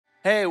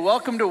Hey,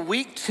 welcome to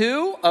week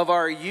 2 of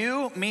our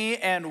You, Me,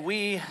 and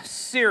We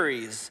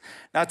series.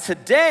 Now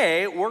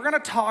today, we're gonna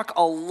talk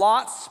a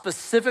lot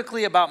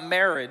specifically about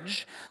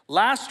marriage.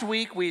 Last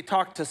week, we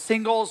talked to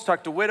singles,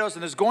 talked to widows,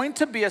 and there's going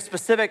to be a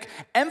specific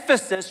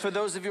emphasis for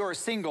those of you who are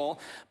single,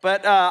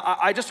 but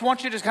I just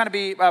want you to kind of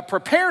be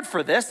prepared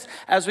for this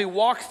as we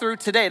walk through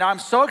today. Now, I'm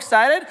so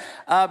excited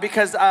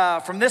because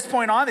from this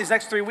point on, these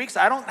next 3 weeks,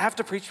 I don't have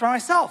to preach by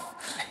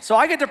myself. So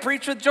I get to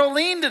preach with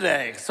Jolene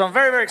today. So I'm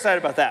very, very excited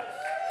about that.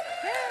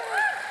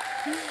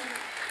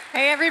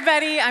 Hey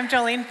everybody, I'm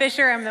Jolene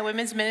Fisher. I'm the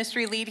women's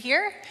ministry lead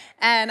here.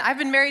 And I've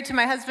been married to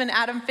my husband,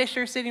 Adam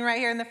Fisher, sitting right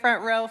here in the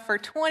front row for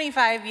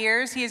 25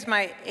 years. He is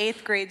my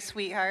 8th grade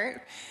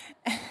sweetheart.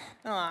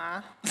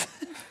 Aww.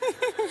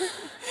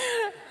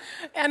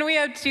 And we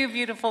have 2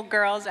 beautiful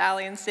girls,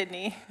 Allie and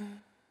Sydney.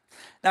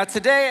 Now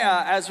today,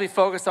 as we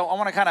focus, I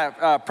want to kind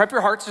of prep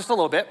your hearts just a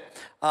little bit.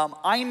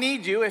 I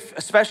need you,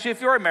 especially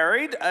if you are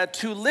married,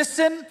 to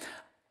listen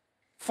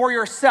for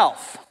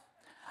yourself.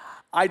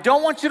 I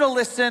don't want you to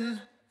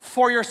listen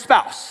for your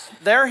spouse.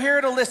 They're here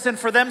to listen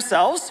for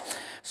themselves.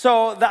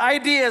 So the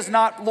idea is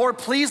not, Lord,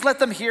 please let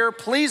them hear,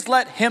 please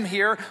let him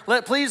hear,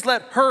 please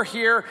let her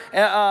hear,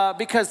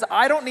 because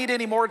I don't need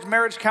any more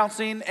marriage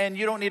counseling and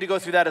you don't need to go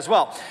through that as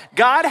well.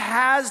 God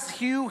has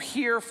you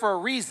here for a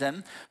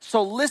reason,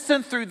 so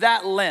listen through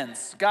that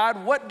lens.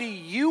 God, what do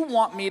you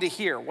want me to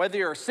hear? Whether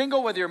you're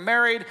single, whether you're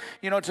married,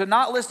 to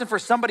not listen for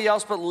somebody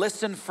else, but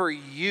listen for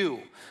you.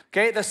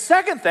 Okay, the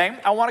second thing,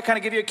 I want to kind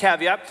of give you a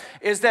caveat,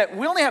 is that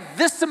we only have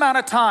this amount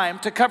of time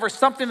to cover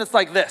something that's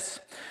like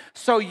this.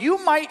 So you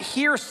might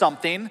hear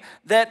something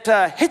that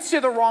hits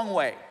you the wrong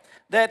way,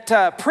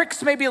 that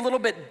pricks maybe a little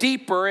bit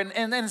deeper,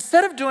 and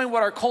instead of doing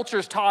what our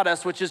culture's taught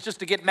us, which is just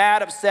to get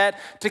mad, upset,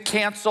 to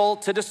cancel,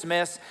 to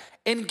dismiss,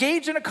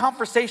 engage in a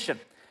conversation.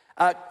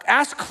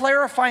 Ask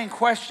clarifying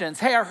questions.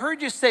 Hey, I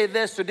heard you say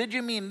this, or did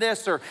you mean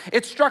this, or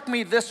it struck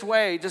me this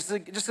way, just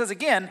because,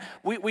 again,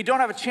 we don't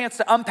have a chance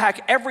to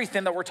unpack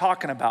everything that we're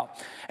talking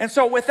about. And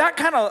so with that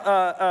kind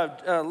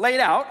of laid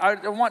out,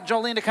 I want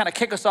Jolene to kind of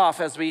kick us off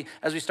as we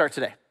start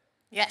today.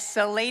 Yes,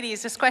 so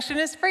ladies, this question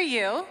is for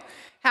you.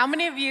 How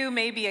many of you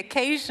maybe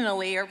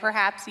occasionally, or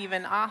perhaps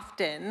even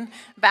often,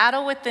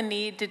 battle with the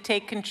need to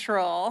take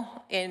control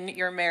in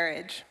your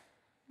marriage?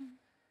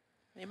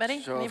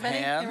 Anybody? Show of Anybody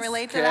hands. can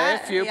relate to Okay,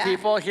 that? a few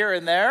people here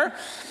and there.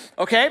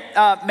 Okay,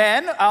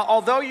 men,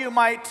 although you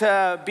might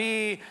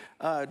be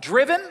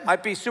driven,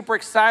 might be super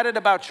excited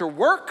about your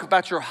work,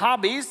 about your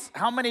hobbies,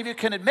 how many of you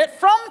can admit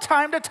from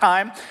time to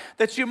time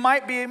that you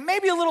might be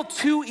maybe a little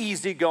too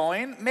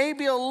easygoing,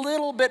 maybe a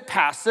little bit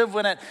passive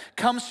when it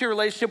comes to your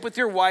relationship with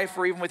your wife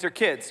or even with your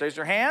kids? Raise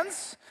your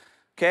hands.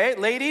 Okay,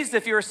 ladies,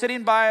 if you're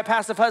sitting by a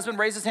passive husband,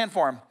 raise his hand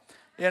for him.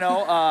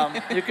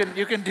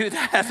 You can do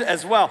that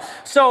as well.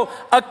 So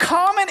a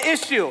common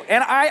issue,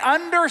 and I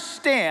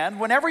understand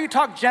whenever you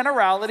talk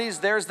generalities,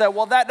 there's that,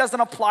 well, that doesn't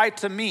apply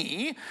to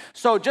me.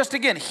 So just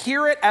again,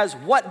 hear it as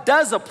what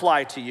does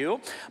apply to you.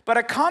 But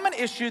a common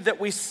issue that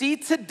we see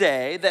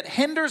today that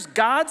hinders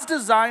God's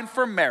design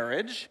for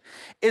marriage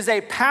is a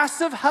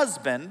passive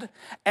husband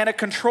and a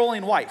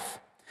controlling wife.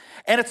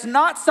 And it's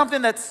not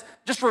something that's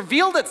just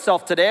revealed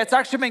itself today. It's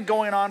actually been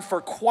going on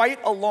for quite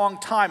a long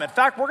time. In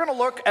fact, we're going to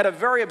look at a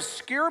very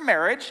obscure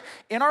marriage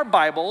in our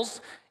Bibles.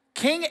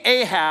 King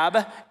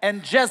Ahab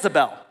and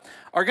Jezebel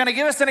are going to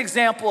give us an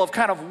example of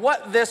kind of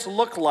what this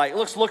looks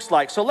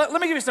like. So let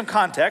me give you some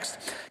context.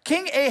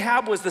 King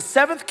Ahab was the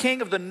 7th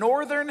king of the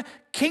northern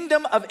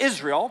kingdom of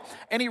Israel,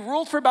 and he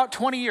ruled for about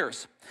 20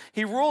 years.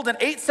 He ruled in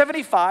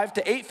 875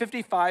 to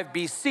 855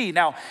 BC.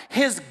 Now,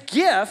 his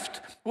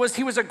gift was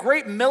he was a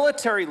great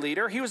military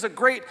leader. He was a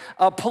great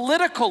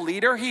political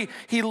leader.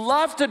 He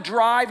loved to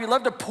drive. He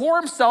loved to pour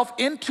himself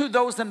into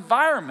those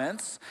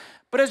environments.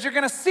 But as you're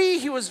going to see,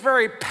 he was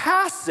very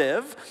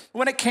passive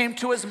when it came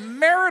to his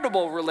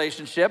marital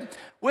relationship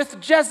with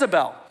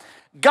Jezebel.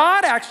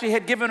 God actually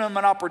had given him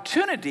an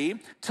opportunity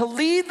to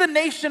lead the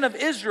nation of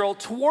Israel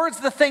towards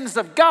the things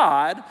of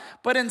God,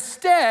 but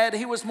instead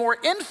he was more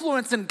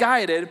influenced and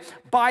guided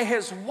by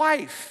his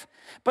wife.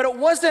 But it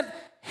wasn't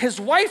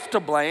his wife to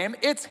blame,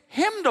 it's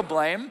him to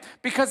blame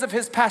because of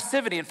his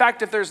passivity. In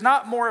fact, if there's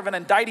not more of an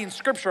indicting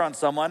scripture on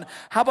someone,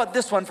 how about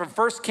this one from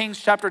 1 Kings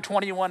chapter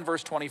 21,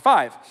 verse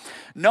 25?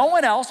 No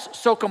one else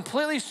so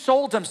completely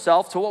sold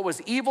himself to what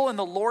was evil in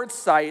the Lord's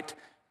sight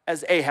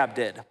as Ahab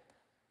did,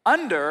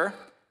 under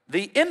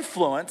the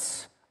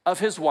influence of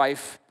his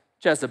wife,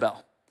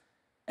 Jezebel.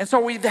 And so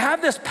we have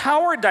this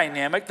power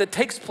dynamic that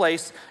takes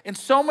place in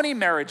so many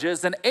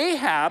marriages, and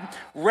Ahab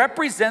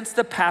represents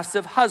the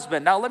passive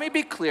husband. Now, let me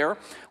be clear.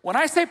 When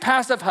I say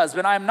passive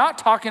husband, I'm not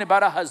talking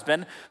about a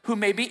husband who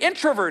may be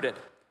introverted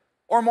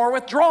or more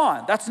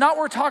withdrawn. That's not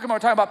what we're talking about. We're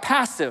talking about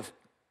passive.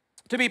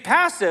 To be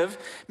passive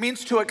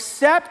means to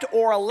accept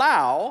or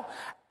allow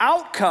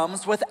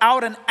outcomes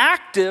without an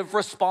active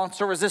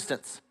response or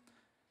resistance.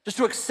 Just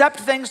to accept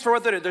things for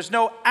what they do. There's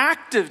no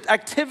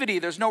activity,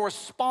 there's no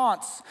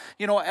response,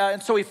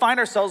 and so we find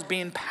ourselves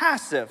being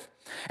passive.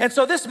 And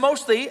so this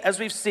mostly, as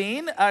we've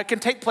seen, can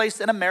take place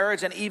in a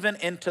marriage and even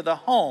into the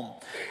home.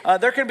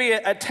 There can be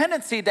a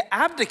tendency to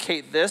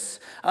abdicate this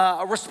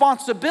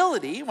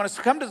responsibility when it's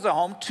come to the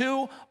home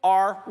to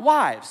our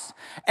wives.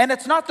 And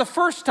it's not the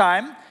first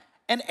time,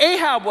 and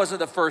Ahab wasn't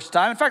the first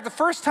time. In fact, the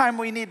first time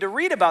we need to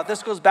read about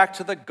this goes back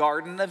to the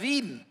Garden of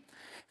Eden.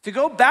 If you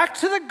go back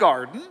to the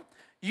garden,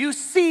 you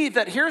see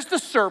that here's the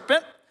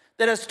serpent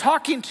that is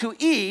talking to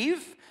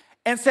Eve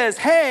and says,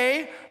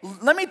 hey,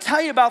 let me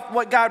tell you about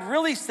what God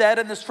really said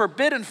in this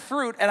forbidden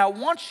fruit, and I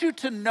want you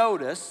to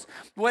notice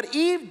what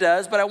Eve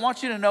does, but I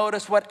want you to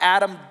notice what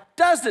Adam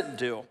doesn't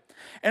do.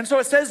 And so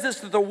it says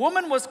this, that the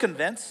woman was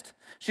convinced.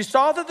 She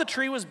saw that the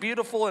tree was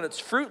beautiful and its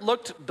fruit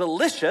looked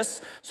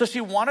delicious, so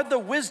she wanted the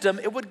wisdom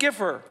it would give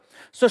her.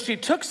 So she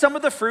took some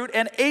of the fruit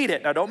and ate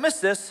it. Now don't miss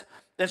this.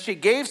 Then she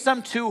gave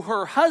some to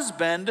her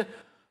husband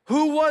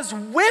who was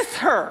with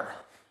her,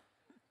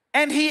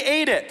 and he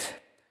ate it.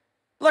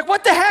 Like,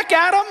 what the heck,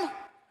 Adam?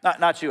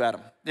 Not you,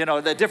 Adam.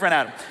 The different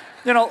Adam.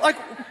 Like,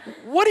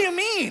 what do you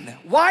mean?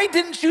 Why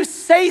didn't you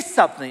say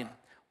something?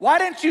 Why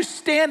didn't you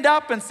stand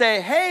up and say,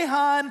 hey,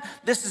 hon,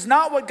 this is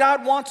not what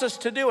God wants us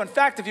to do? In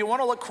fact, if you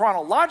want to look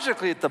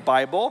chronologically at the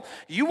Bible,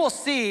 you will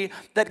see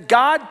that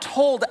God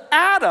told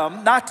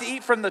Adam not to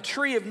eat from the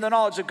tree of the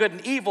knowledge of good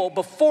and evil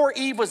before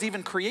Eve was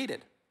even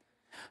created.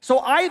 So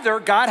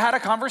either God had a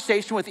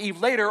conversation with Eve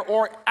later,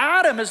 or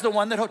Adam is the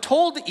one that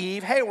told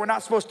Eve, hey, we're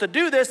not supposed to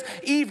do this.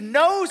 Eve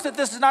knows that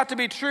this is not to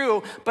be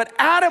true, but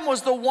Adam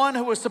was the one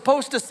who was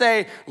supposed to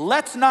say,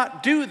 let's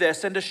not do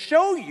this. And to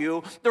show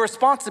you the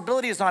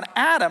responsibility is on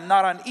Adam,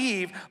 not on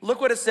Eve, look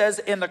what it says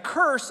in the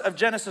curse of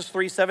Genesis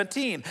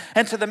 3:17.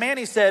 And to the man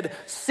he said,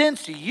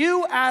 since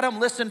you, Adam,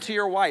 listened to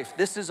your wife,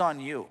 this is on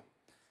you.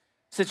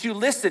 Since you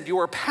listened, you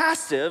were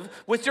passive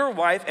with your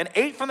wife and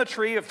ate from the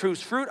tree of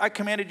whose fruit I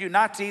commanded you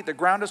not to eat. The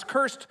ground is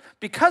cursed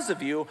because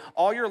of you.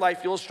 All your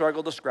life you'll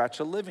struggle to scratch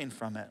a living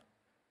from it.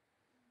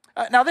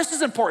 Now this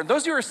is important.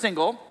 Those of you who are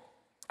single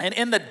and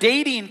in the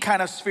dating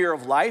kind of sphere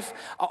of life,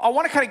 I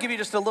want to kind of give you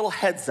just a little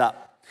heads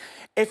up.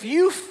 If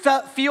you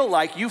feel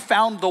like you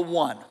found the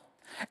one,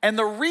 and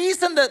the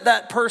reason that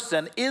that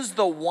person is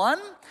the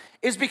one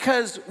is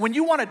because when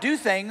you want to do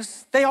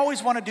things, they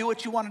always want to do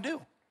what you want to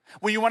do.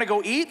 When you want to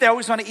go eat, they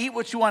always want to eat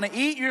what you want to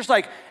eat. You're just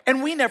like,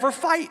 and we never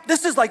fight.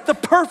 This is like the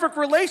perfect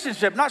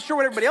relationship. Not sure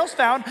what everybody else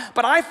found,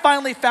 but I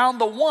finally found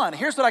the one.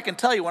 Here's what I can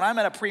tell you. When I'm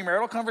in a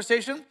premarital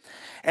conversation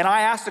and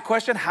I ask the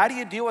question, how do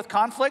you deal with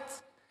conflict?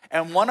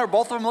 And one or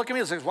both of them look at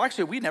me and say, well,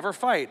 actually, we never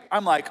fight.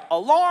 I'm like,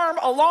 alarm,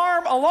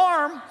 alarm,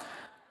 alarm.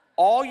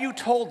 All you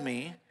told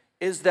me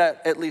is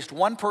that at least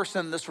one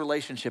person in this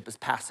relationship is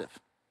passive.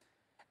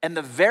 And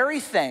the very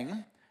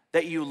thing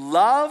that you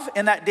love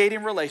in that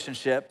dating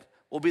relationship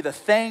will be the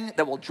thing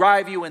that will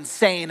drive you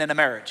insane in a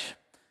marriage.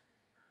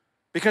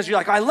 Because you're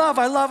like, I love,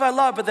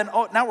 but then,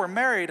 now we're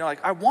married. And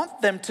like, I want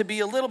them to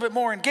be a little bit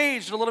more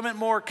engaged, a little bit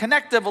more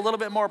connective, a little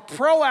bit more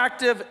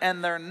proactive,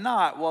 and they're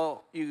not.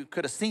 Well, you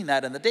could have seen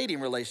that in the dating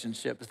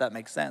relationship, if that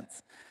makes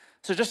sense.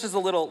 So just as a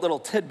little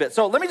tidbit.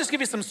 So let me just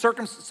give you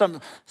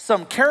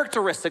some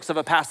characteristics of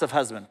a passive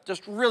husband,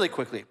 just really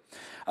quickly.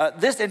 And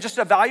just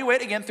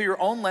evaluate again through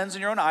your own lens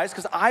and your own eyes,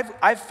 because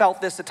I've felt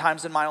this at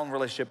times in my own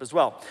relationship as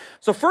well.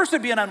 So first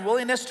would be an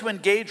unwillingness to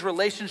engage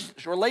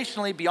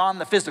relationally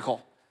beyond the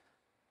physical.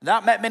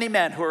 Not met many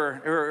men who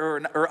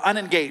are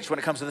unengaged when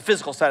it comes to the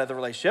physical side of the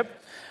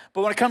relationship,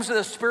 but when it comes to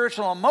the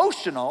spiritual,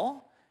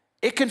 emotional,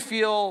 it can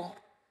feel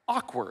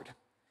awkward.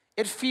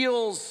 It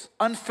feels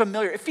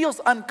unfamiliar. It feels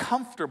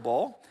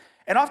uncomfortable.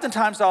 And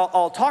oftentimes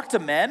I'll talk to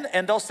men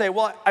and they'll say,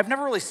 well, I've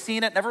never really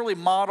seen it, never really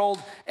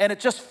modeled, and it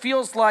just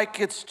feels like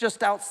it's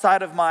just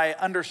outside of my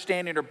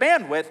understanding or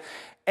bandwidth.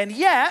 And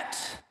yet,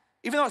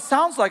 even though it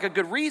sounds like a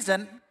good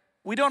reason,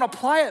 we don't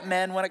apply it,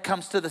 men, when it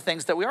comes to the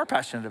things that we are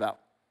passionate about.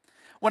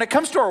 When it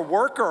comes to our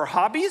work or our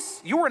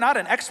hobbies, you were not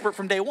an expert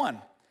from day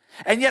one.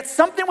 And yet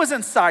something was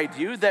inside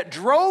you that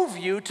drove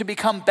you to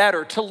become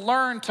better, to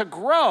learn, to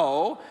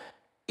grow,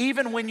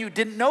 even when you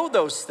didn't know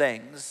those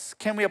things.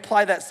 Can we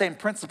apply that same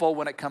principle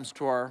when it comes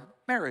to our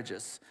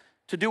marriages?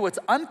 To do what's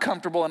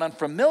uncomfortable and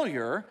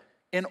unfamiliar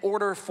in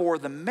order for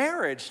the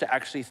marriage to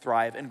actually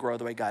thrive and grow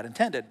the way God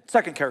intended.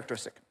 Second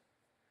characteristic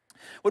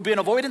would be an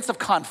avoidance of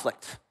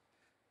conflict,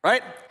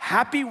 right?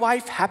 Happy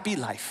wife, happy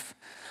life.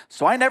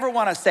 So I never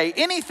want to say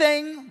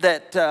anything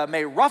that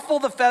may ruffle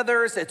the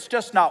feathers. It's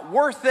just not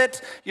worth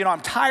it.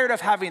 I'm tired of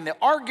having the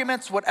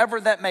arguments,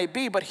 whatever that may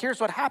be. But here's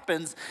what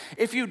happens.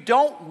 If you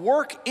don't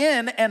work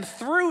in and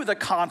through the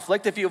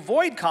conflict, if you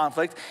avoid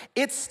conflict,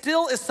 it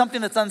still is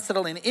something that's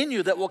unsettling in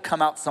you that will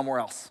come out somewhere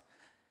else.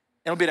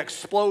 It'll be an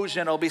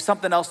explosion. It'll be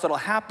something else that'll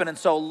happen. And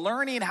so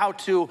learning how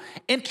to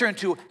enter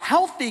into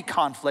healthy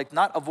conflict,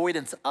 not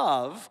avoidance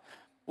of,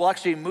 will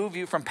actually move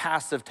you from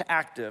passive to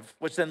active,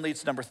 which then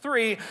leads to number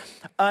 3,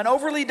 an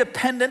overly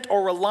dependent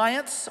or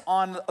reliance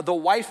on the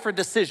wife for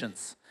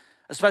decisions,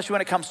 especially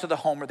when it comes to the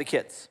home or the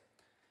kids.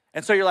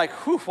 And so you're like,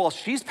 whew, well,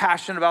 she's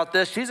passionate about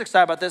this. She's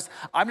excited about this.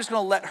 I'm just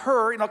going to let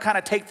her, kind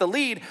of take the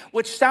lead,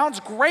 which sounds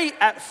great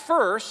at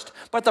first.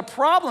 But the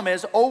problem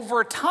is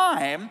over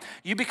time,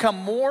 you become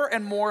more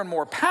and more and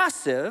more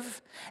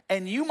passive.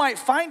 And you might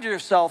find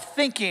yourself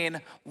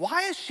thinking,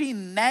 why is she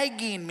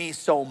nagging me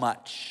so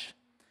much?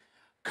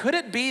 Could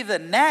it be the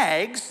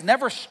nags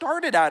never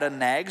started out as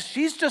nags?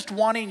 She's just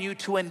wanting you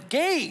to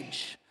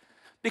engage.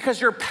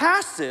 Because you're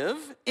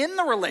passive in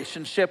the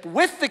relationship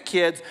with the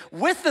kids,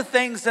 with the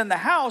things in the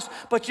house,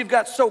 but you've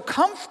got so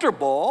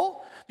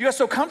comfortable,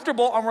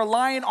 on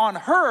relying on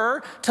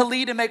her to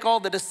lead and make all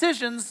the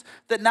decisions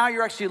that now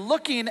you're actually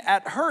looking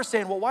at her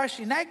saying, well, why is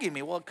she nagging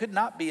me? Well, it could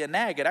not be a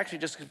nag. It actually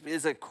just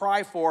is a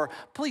cry for,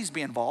 please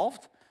be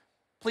involved.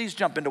 Please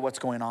jump into what's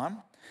going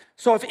on.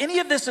 So if any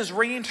of this is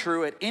ringing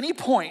true at any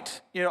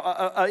point,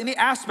 any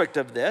aspect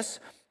of this,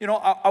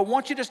 I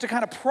want you just to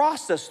kind of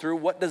process through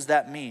what does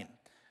that mean.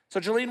 So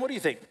Jolene, what do you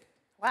think?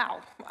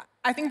 Wow,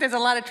 I think there's a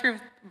lot of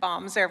truth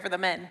bombs there for the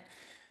men.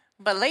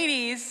 But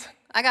ladies,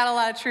 I got a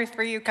lot of truth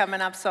for you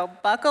coming up, so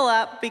buckle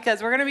up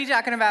because we're going to be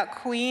talking about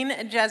Queen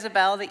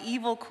Jezebel, the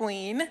evil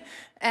queen,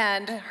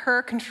 and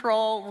her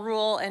control,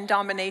 rule, and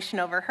domination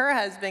over her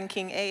husband,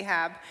 King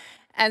Ahab.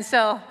 And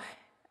so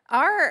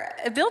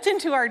built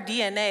into our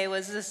DNA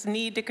was this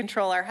need to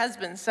control our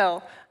husbands.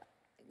 So,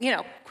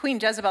 Queen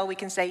Jezebel, we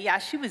can say, yeah,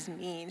 she was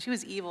mean, she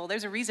was evil.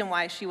 There's a reason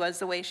why she was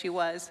the way she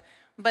was.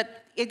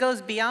 But it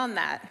goes beyond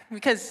that,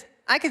 because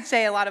I could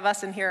say a lot of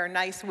us in here are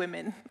nice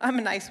women. I'm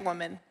a nice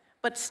woman,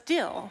 but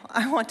still,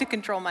 I want to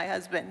control my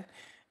husband.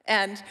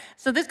 And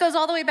so this goes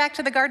all the way back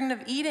to the Garden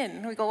of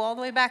Eden. We go all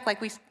the way back,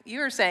 like you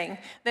were saying,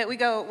 that we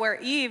go where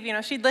Eve,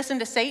 she'd listened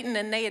to Satan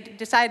and they had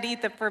decided to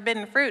eat the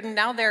forbidden fruit, and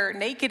now they're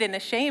naked and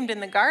ashamed in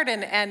the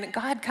garden, and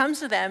God comes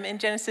to them in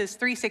Genesis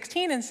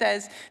 3:16 and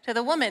says to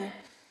the woman,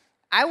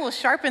 I will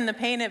sharpen the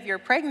pain of your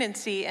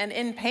pregnancy, and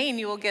in pain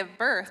you will give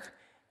birth.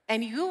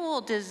 And you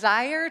will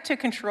desire to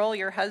control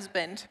your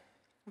husband,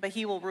 but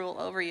he will rule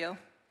over you.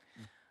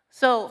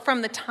 So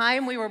from the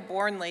time we were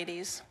born,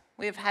 ladies,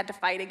 we have had to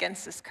fight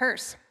against this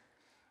curse.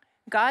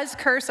 God's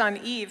curse on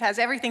Eve has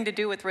everything to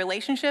do with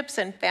relationships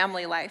and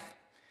family life.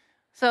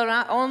 So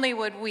not only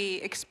would we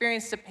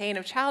experience the pain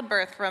of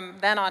childbirth from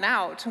then on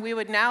out, we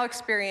would now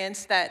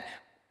experience that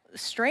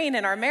strain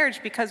in our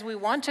marriage because we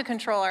want to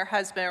control our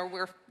husband,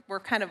 or we're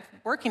kind of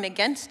working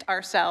against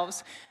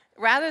ourselves.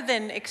 Rather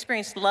than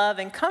experience love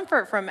and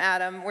comfort from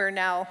Adam, we're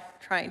now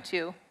trying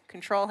to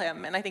control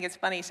him. And I think it's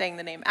funny saying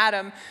the name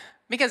Adam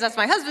because that's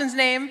my husband's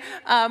name.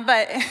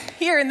 But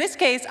here in this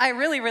case, I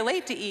really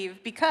relate to Eve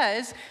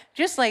because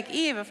just like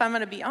Eve, if I'm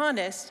going to be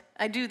honest,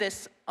 I do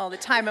this all the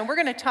time. And we're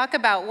going to talk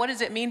about what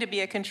does it mean to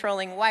be a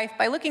controlling wife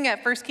by looking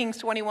at 1 Kings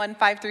 21,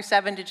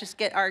 5-7 to just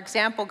get our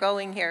example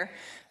going here.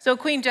 So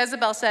Queen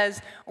Jezebel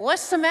says,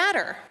 what's the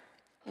matter?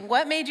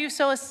 What made you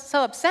so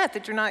upset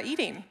that you're not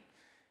eating?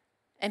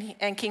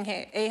 And King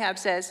Ahab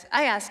says,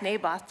 I asked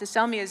Naboth to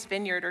sell me his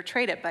vineyard or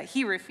trade it, but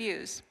he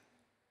refused.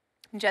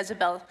 And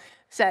Jezebel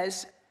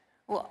says,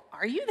 well,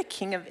 are you the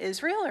king of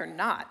Israel or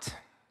not?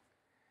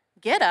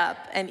 Get up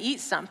and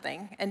eat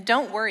something, and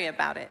don't worry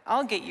about it.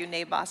 I'll get you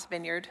Naboth's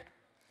vineyard.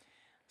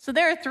 So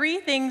there are three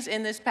things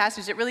in this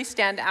passage that really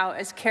stand out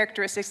as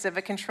characteristics of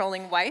a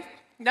controlling wife.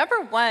 Number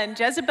one,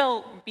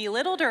 Jezebel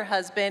belittled her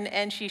husband,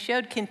 and she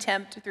showed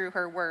contempt through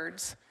her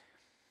words.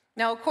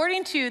 Now,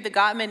 according to the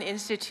Gottman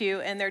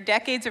Institute and their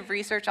decades of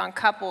research on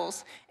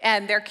couples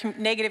and their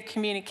negative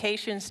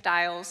communication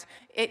styles,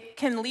 it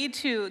can lead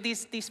to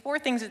these four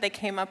things that they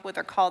came up with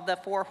are called the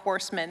four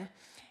horsemen.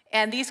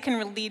 And these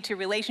can lead to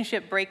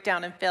relationship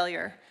breakdown and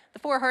failure. The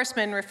four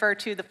horsemen refer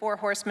to the four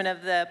horsemen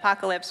of the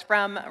apocalypse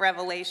from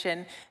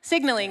Revelation,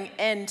 signaling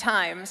end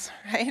times,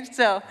 right?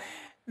 So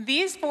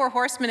these four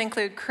horsemen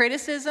include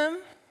criticism,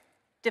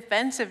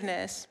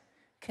 defensiveness,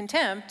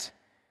 contempt,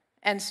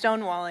 and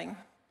stonewalling.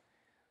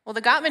 Well,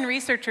 the Gottman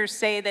researchers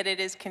say that it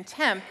is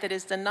contempt that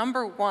is the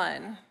number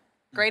one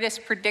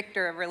greatest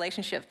predictor of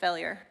relationship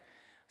failure.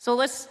 So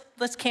let's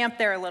camp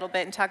there a little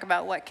bit and talk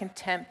about what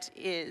contempt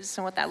is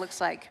and what that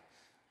looks like.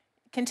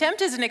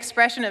 Contempt is an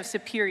expression of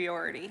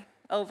superiority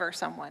over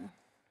someone.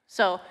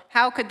 So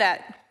how could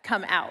that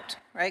come out,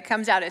 right? It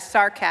comes out as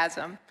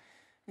sarcasm,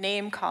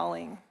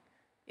 name-calling.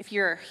 If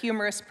you're a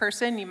humorous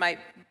person, you might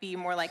be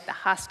more like the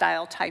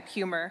hostile type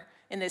humor.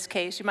 In this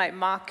case, you might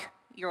mock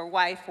your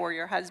wife or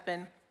your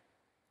husband.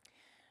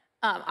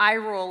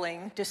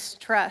 Eye-rolling,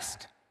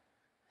 distrust,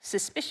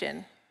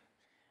 suspicion.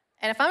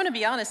 And if I'm going to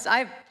be honest,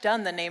 I've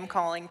done the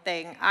name-calling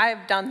thing.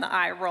 I've done the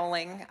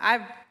eye-rolling.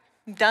 I've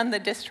done the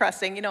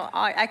distrusting.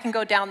 I can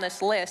go down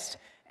this list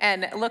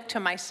and look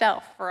to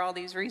myself for all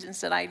these reasons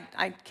that I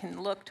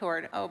can look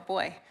toward. Oh,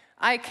 boy,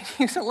 I can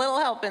use a little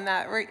help in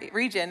that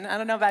region. I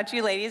don't know about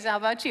you ladies. How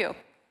about you?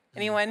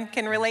 Anyone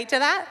can relate to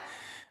that?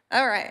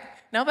 All right.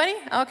 Nobody?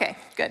 Okay,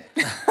 good.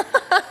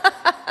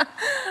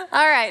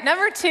 All right,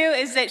 number two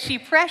is that she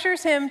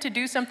pressures him to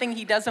do something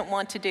he doesn't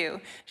want to do.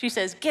 She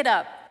says, get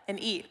up and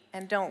eat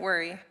and don't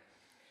worry.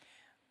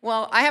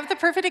 Well, I have the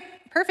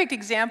perfect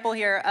example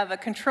here of a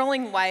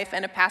controlling wife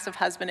and a passive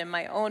husband in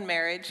my own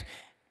marriage.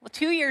 Well,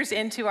 2 years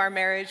into our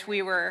marriage,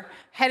 we were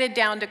headed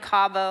down to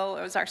Cabo.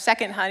 It was our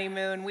second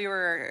honeymoon. We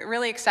were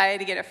really excited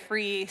to get a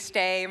free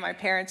stay. My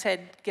parents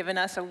had given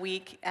us a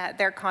week at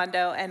their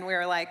condo, and we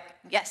were like,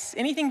 yes,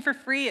 anything for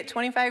free at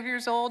 25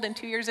 years old and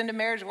 2 years into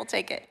marriage, we'll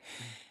take it.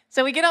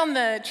 So we get on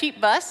the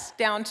cheap bus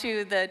down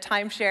to the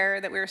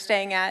timeshare that we were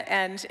staying at,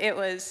 and it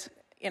was,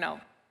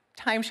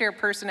 timeshare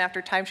person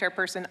after timeshare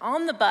person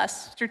on the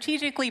bus,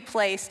 strategically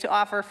placed to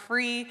offer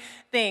free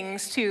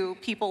things to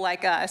people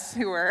like us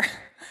who were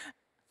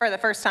for the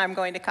first time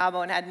going to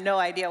Cabo and had no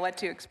idea what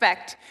to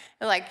expect.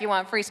 They're like, you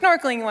want free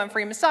snorkeling, you want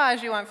free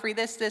massage, you want free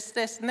this,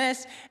 and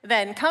this,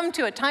 then come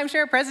to a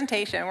timeshare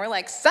presentation. We're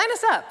like, sign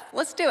us up,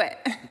 let's do it.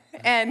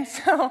 And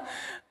so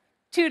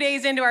 2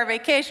 days into our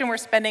vacation, we're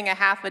spending a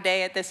half a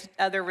day at this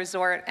other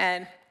resort,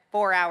 and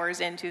 4 hours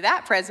into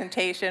that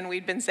presentation,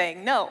 we'd been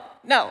saying, no,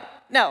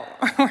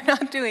 we're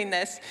not doing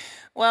this.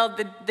 Well,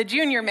 the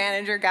junior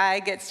manager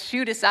guy gets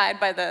shooed aside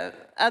by the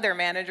other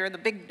manager, the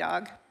big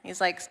dog. He's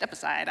like, step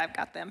aside, I've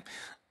got them.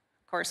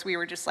 Of course, we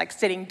were just like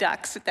sitting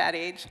ducks at that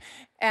age.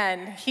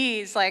 And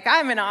he's like,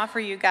 I'm gonna offer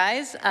you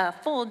guys a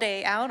full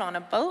day out on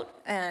a boat,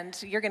 and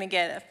you're gonna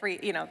get a free,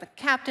 the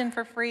captain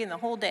for free and the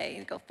whole day.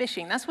 You go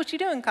fishing. That's what you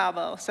do in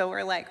Cabo. So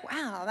we're like,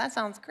 wow, that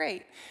sounds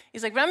great.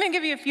 He's like, but I'm gonna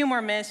give you a few more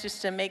minutes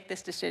just to make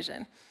this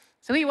decision.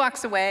 So he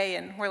walks away,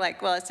 and we're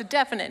like, well, it's a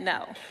definite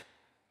no,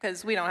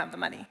 because we don't have the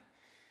money.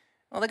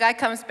 Well, the guy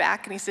comes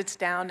back, and he sits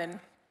down, and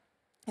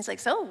he's like,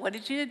 so what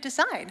did you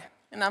decide?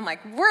 And I'm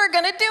like, we're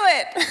gonna do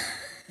it.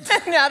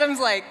 And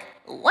Adam's like,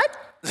 what?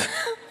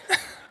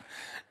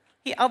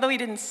 Although he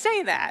didn't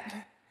say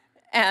that.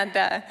 And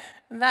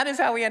that is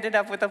how we ended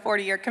up with a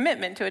 40-year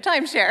commitment to a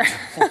timeshare.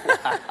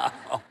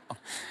 Wow.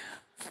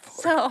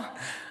 So,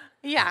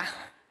 yeah.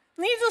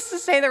 Needless to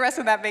say, the rest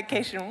of that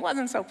vacation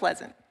wasn't so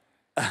pleasant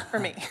for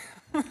me.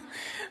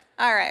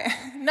 All right,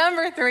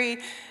 number 3,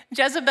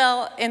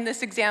 Jezebel, in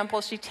this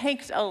example, she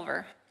takes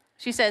over.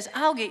 She says,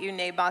 I'll get you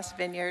Naboth's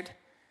vineyard.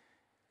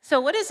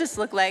 So what does this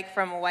look like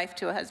from a wife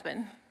to a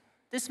husband?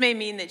 This may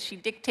mean that she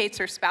dictates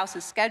her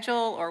spouse's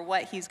schedule or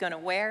what he's going to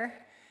wear.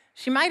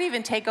 She might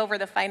even take over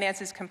the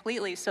finances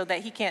completely so that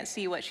he can't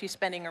see what she's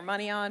spending her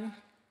money on.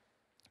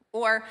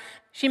 Or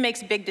she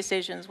makes big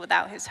decisions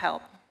without his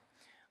help.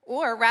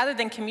 Or rather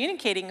than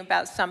communicating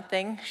about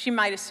something, she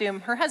might assume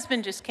her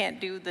husband just can't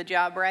do the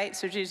job right,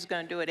 so she's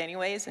going to do it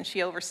anyways, and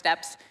she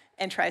oversteps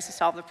and tries to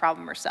solve the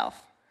problem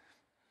herself.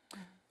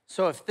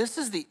 So if this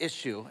is the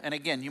issue, and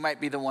again, you might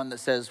be the one that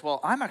says,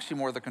 well, I'm actually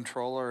more the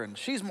controller and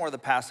she's more the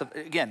passive.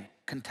 Again,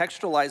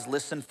 contextualize,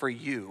 listen for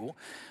you.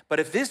 But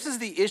if this is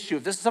the issue,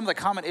 if this is some of the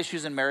common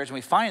issues in marriage and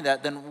we find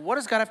that, then what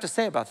does God have to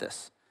say about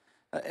this?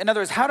 In other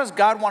words, how does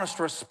God want us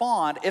to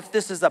respond if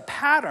this is a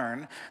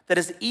pattern that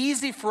is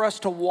easy for us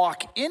to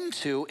walk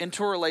into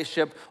a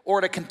relationship or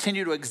to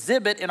continue to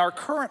exhibit in our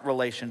current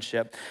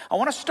relationship? I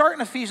want to start in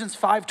Ephesians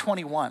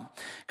 5:21,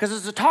 because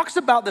as it talks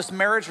about this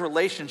marriage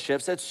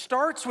relationships, it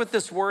starts with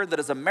this word that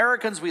as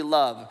Americans we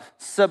love,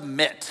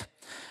 submit.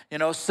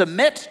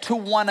 Submit to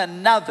one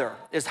another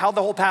is how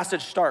the whole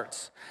passage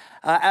starts.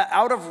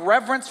 Out of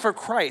reverence for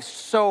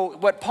Christ. So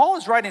what Paul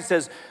is writing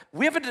says,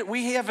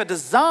 we have a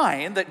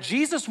design that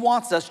Jesus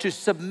wants us to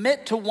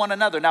submit to one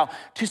another. Now,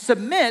 to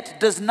submit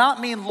does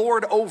not mean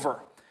lord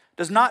over,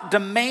 does not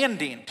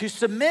demanding. To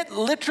submit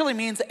literally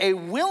means a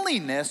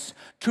willingness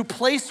to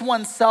place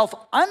oneself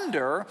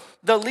under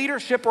the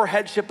leadership or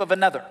headship of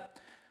another.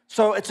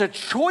 So it's a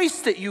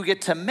choice that you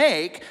get to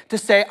make to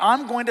say,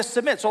 I'm going to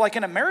submit. So like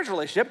in a marriage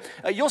relationship,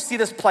 you'll see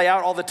this play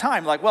out all the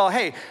time. Like, well,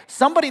 hey,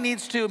 somebody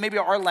needs to, maybe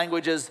our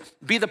language is,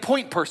 be the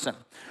point person.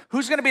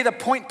 Who's gonna be the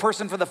point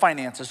person for the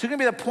finances? Who's gonna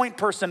be the point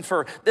person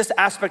for this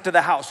aspect of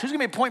the house? Who's gonna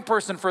be a point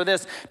person for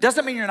this?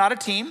 Doesn't mean you're not a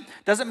team.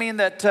 Doesn't mean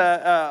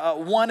that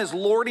one is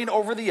lording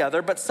over the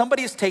other, but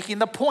somebody is taking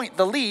the point,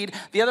 the lead.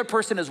 The other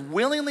person is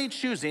willingly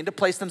choosing to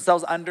place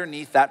themselves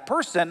underneath that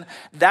person.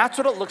 That's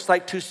what it looks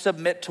like to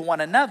submit to one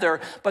another.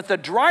 But the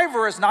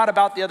driver is not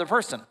about the other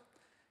person.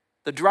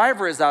 The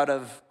driver is out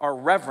of our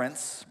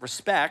reverence,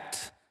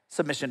 respect,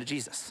 submission to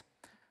Jesus.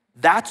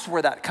 That's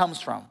where that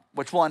comes from,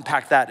 which we'll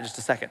unpack that in just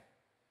a second.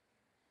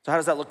 So how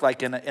does that look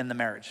like in the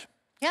marriage?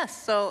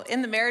 Yes, so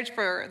in the marriage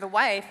for the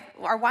wife,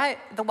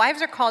 the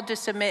wives are called to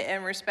submit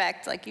and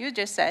respect, like you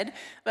just said.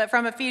 But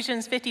from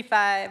Ephesians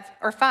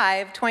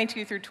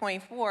 5:22 through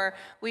 24,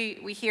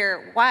 we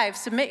hear, wives,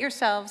 submit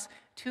yourselves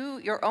to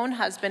your own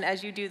husband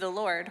as you do the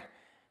Lord.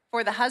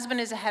 For the husband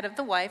is the head of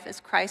the wife,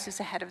 as Christ is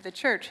the head of the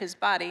church, his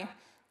body,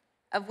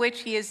 of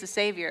which he is the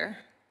Savior.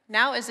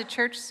 Now as the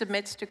church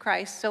submits to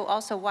Christ, so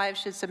also wives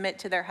should submit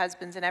to their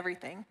husbands in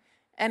everything.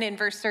 And in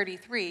verse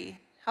 33,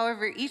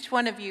 however, each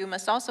one of you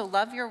must also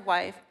love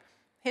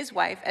his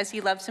wife, as he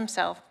loves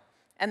himself,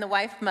 and the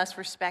wife must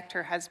respect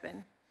her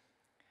husband.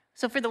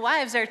 So for the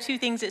wives, there are two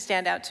things that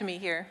stand out to me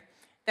here,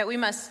 that we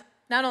must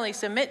not only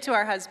submit to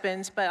our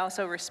husbands, but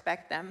also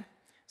respect them.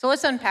 So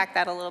let's unpack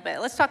that a little bit.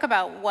 Let's talk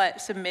about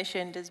what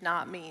submission does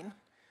not mean.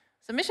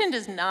 Submission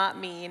does not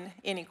mean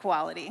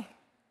inequality,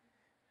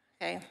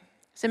 okay?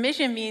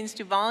 Submission means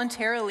to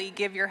voluntarily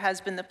give your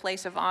husband the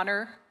place of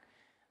honor,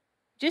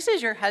 Just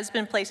as your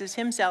husband places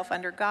himself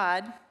under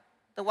God,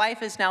 the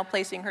wife is now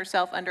placing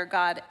herself under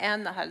God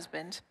and the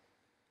husband.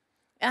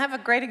 I have a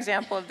great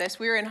example of this.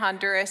 We were in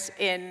Honduras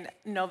in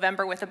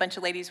November with a bunch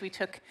of ladies we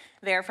took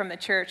there from the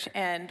church,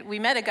 and we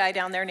met a guy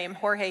down there named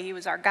Jorge. He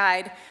was our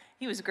guide.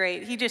 He was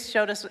great. He just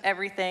showed us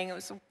everything. It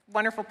was a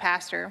wonderful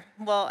pastor.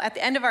 Well, at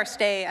the end of our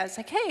stay, I was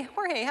like, hey,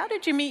 Jorge, how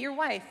did you meet your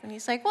wife? And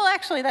he's like, well,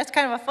 actually, that's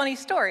kind of a funny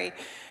story.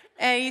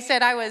 And he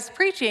said, I was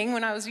preaching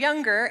when I was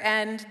younger,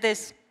 and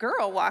this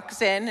girl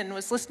walks in and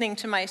was listening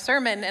to my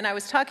sermon, and I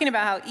was talking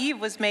about how Eve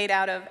was made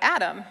out of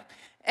Adam.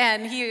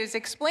 And he was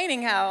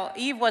explaining how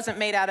Eve wasn't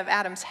made out of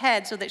Adam's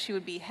head so that she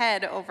would be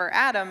head over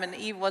Adam, and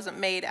Eve wasn't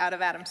made out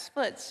of Adam's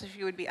foot so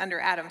she would be under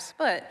Adam's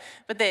foot,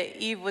 but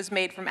that Eve was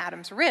made from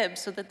Adam's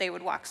ribs so that they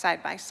would walk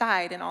side by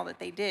side in all that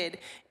they did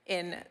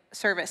in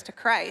service to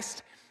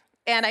Christ.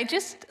 And I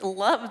just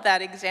loved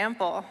that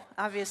example.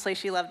 Obviously,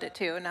 she loved it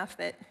too, enough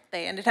that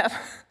they ended up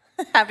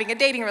having a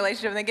dating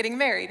relationship and then getting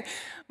married.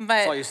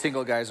 But All you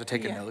single guys are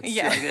taking notes.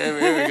 Yeah. Like,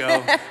 here we go.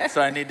 That's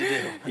what I need to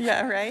do.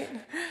 Yeah, right?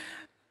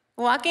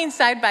 Walking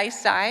side by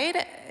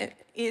side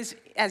is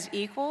as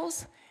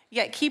equals,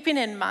 yet keeping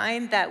in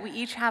mind that we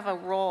each have a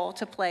role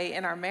to play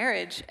in our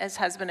marriage as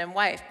husband and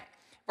wife.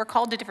 We're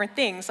called to different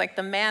things, like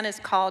the man is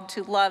called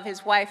to love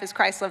his wife as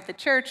Christ loved the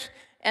church,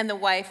 and the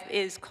wife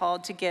is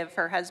called to give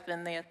her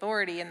husband the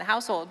authority in the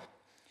household.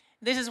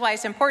 This is why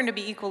it's important to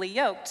be equally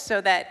yoked,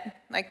 so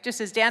that, like just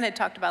as Dan had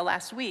talked about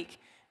last week,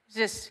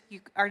 just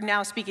you are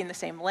now speaking the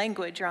same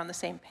language, you're on the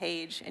same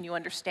page, and you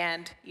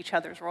understand each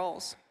other's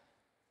roles.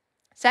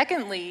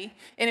 Secondly,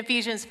 in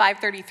Ephesians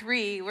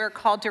 5:33, we're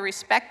called to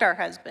respect our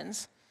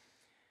husbands.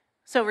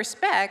 So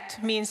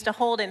respect means to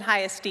hold in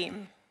high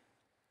esteem.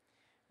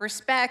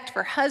 Respect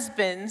for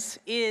husbands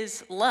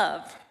is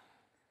love.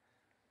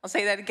 I'll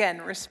say that again.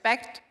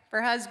 Respect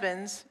for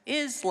husbands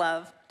is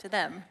love to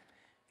them.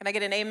 Can I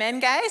get an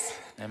amen, guys?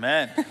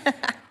 Amen.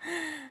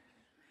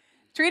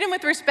 Treat them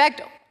with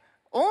respect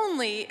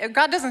only.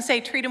 God doesn't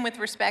say treat them with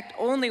respect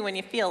only when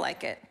you feel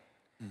like it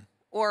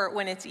or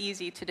when it's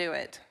easy to do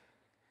it.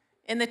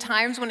 In the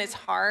times when it's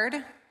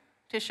hard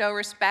to show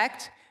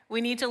respect, we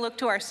need to look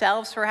to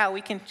ourselves for how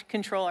we can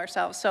control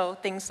ourselves. So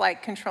things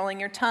like controlling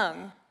your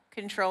tongue,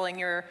 controlling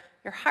your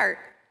heart,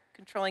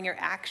 controlling your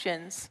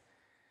actions,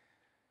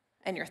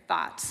 and your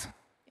thoughts.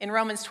 In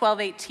Romans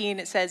 12:18,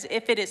 it says,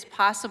 if it is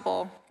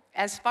possible,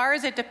 as far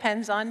as it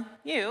depends on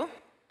you,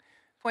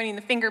 pointing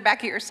the finger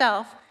back at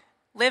yourself,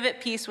 live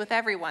at peace with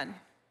everyone.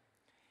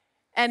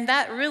 And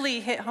that really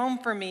hit home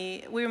for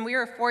me. When we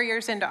were 4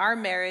 years into our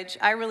marriage,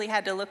 I really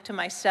had to look to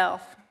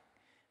myself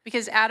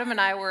because Adam and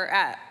I were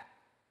at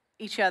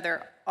each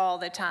other all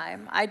the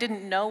time. I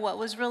didn't know what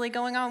was really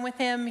going on with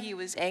him. He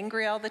was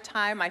angry all the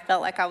time. I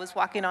felt like I was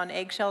walking on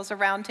eggshells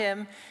around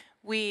him.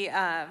 We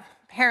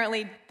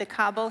apparently the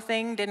Cabo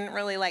thing didn't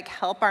really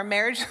help our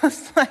marriage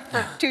like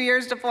for 2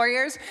 years to 4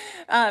 years,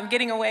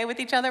 getting away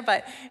with each other.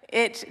 But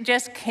it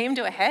just came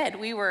to a head.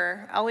 We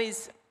were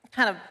always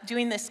kind of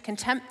doing this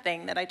contempt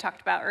thing that I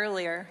talked about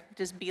earlier,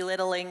 just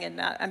belittling and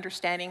not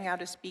understanding how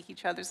to speak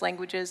each other's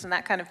languages and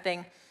that kind of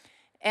thing.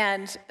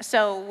 And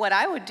so what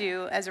I would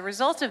do as a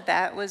result of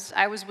that was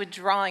I was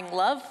withdrawing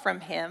love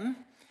from him,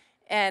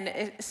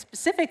 and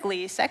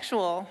specifically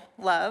sexual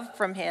love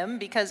from him,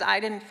 because I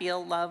didn't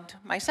feel loved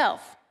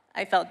myself.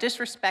 I felt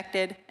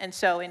disrespected, and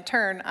so in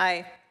turn,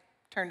 I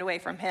turned away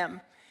from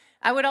him.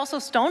 I would also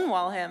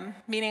stonewall him,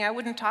 meaning I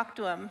wouldn't talk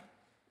to him.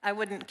 I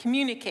wouldn't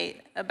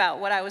communicate about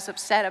what I was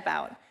upset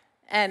about.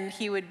 And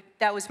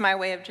that was my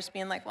way of just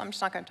being like, well, I'm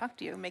just not going to talk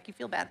to you and make you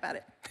feel bad about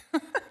it.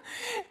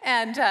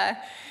 and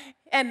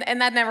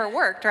that never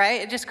worked,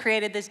 right? It just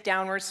created this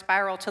downward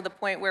spiral to the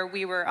point where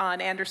we were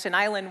on Anderson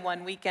Island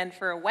one weekend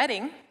for a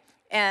wedding.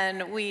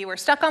 And we were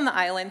stuck on the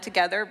island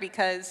together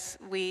because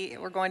we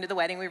were going to the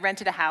wedding. We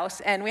rented a house,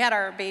 and we had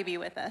our baby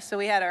with us. So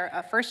we had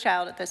our first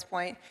child at this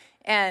point.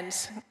 And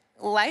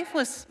life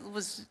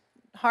was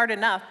hard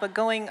enough, but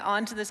going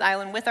onto this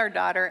island with our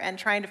daughter and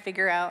trying to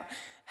figure out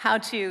how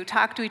to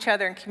talk to each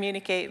other and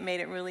communicate made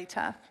it really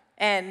tough.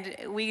 And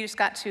we just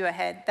got to a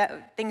head.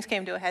 Things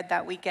came to a head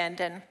that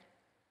weekend, and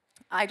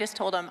I just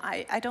told him,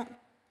 I don't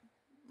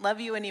love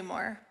you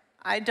anymore.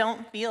 I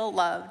don't feel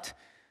loved.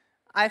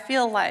 I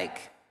feel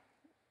like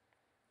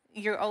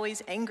you're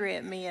always angry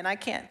at me, and I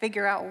can't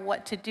figure out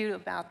what to do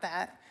about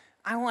that.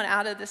 I want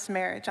out of this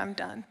marriage. I'm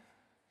done.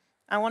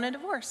 I want a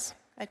divorce.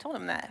 I told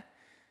him that.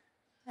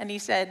 And he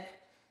said,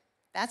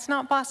 that's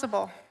not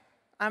possible.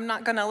 I'm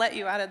not going to let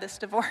you out of this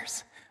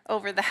divorce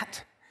over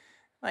that.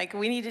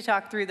 We need to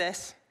talk through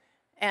this.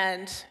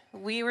 And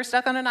we were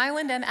stuck on an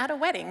island and at a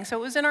wedding, so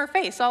it was in our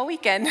face all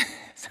weekend.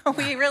 So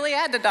we really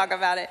had to talk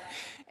about it.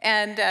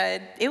 And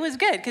it was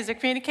good because the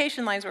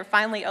communication lines were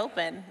finally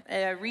open,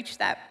 reached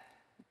that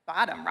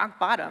rock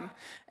bottom.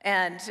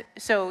 And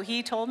so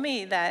he told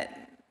me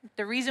that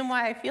the reason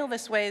why I feel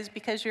this way is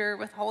because you're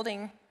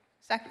withholding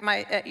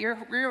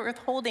you're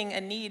withholding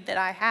a need that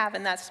I have,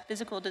 and that's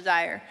physical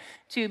desire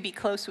to be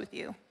close with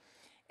you.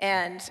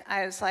 And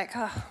I was like,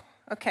 oh,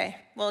 okay.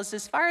 Well,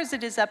 as far as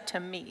it is up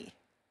to me,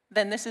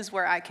 then this is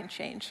where I can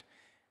change.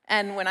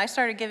 And when I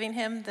started giving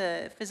him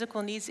the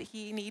physical needs that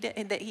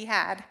he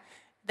had,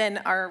 then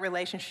our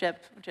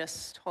relationship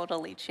just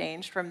totally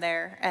changed from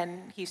there,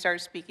 and he started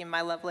speaking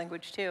my love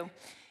language too.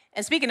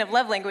 And speaking of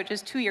love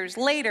languages, 2 years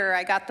later,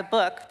 I got the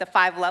book, The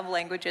 5 Love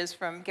Languages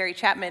from Gary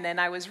Chapman,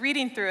 and I was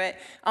reading through it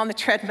on the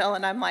treadmill,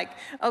 and I'm like,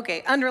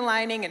 okay,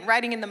 underlining and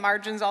writing in the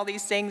margins all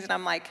these things, and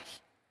I'm like,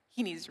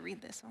 he needs to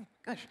read this. Oh,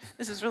 gosh,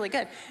 this is really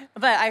good.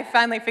 But I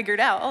finally figured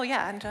out, oh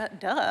yeah,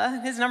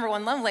 duh, his number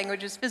 1 love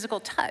language is physical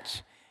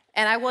touch,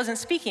 and I wasn't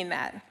speaking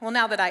that. Well,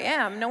 now that I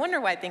am, no wonder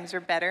why things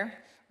are better,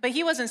 but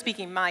he wasn't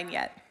speaking mine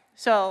yet.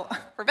 So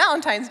for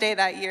Valentine's Day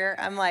that year,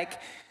 I'm like,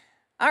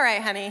 all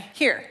right, honey,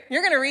 here,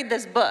 you're gonna read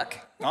this book.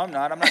 No, I'm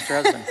not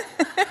your husband.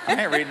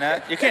 I ain't reading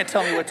that. You can't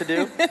tell me what to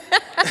do.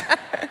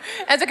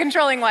 As a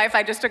controlling wife,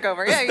 I just took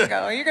over. Yeah, you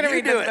go, you're gonna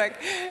read this book.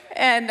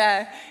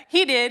 And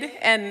he did,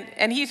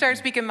 and he started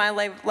speaking my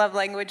love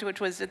language, which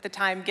was at the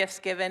time gifts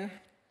given.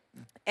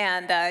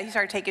 And he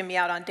started taking me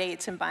out on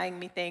dates and buying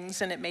me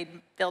things, and it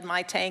filled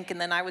my tank, and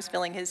then I was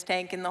filling his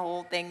tank, and the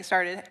whole thing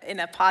started in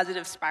a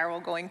positive spiral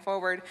going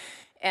forward.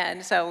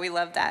 And so we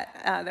love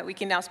that we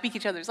can now speak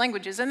each other's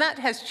languages. And that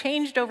has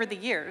changed over the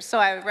years. So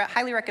I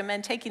highly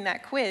recommend taking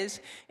that quiz.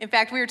 In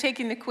fact, we were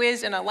taking the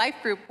quiz in a life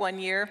group one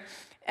year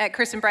at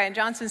Chris and Brian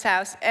Johnson's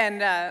house.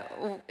 And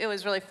it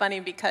was really funny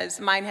because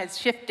mine has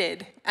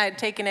shifted. I had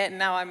taken it, and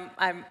now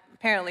I'm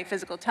apparently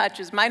physical touch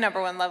is my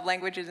number 1 love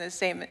language, and the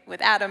same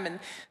with Adam.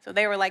 And so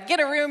they were like, get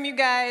a room, you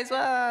guys,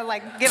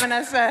 like giving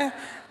us a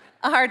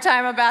hard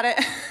time about it.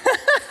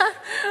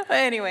 But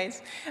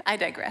anyways, I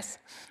digress.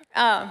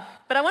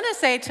 But I want to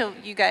say to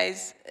you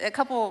guys a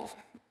couple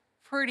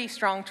pretty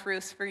strong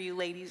truths for you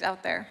ladies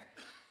out there.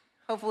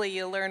 Hopefully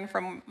you learn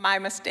from my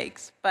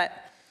mistakes, but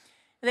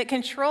that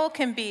control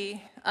can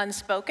be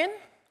unspoken.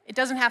 It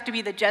doesn't have to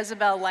be the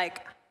Jezebel,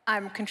 like,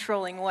 I'm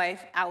controlling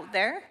wife out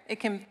there.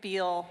 It can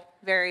feel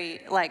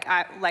very like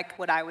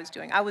what I was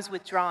doing. I was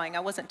withdrawing.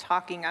 I wasn't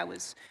talking. I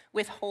was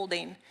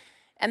withholding.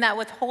 And that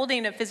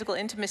withholding of physical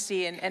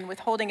intimacy and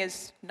withholding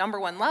his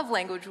number 1 love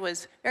language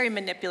was very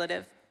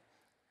manipulative.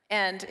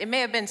 And it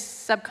may have been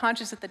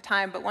subconscious at the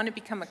time, but when it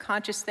became a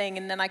conscious thing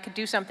and then I could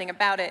do something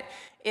about it,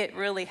 it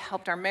really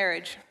helped our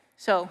marriage.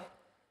 So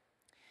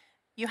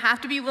you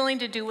have to be willing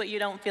to do what you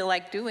don't feel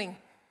like doing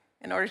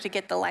in order to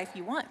get the life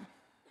you want.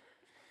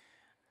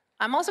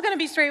 I'm also going to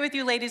be straight with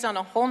you ladies on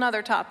a whole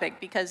nother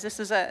topic, because this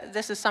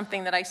is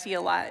something that I see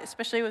a lot,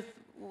 especially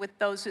with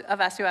those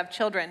of us who have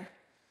children.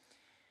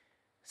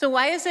 So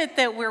why is it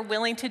that we're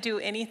willing to do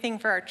anything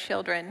for our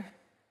children,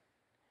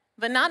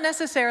 but not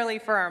necessarily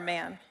for our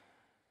man?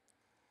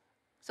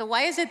 So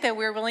why is it that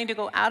we're willing to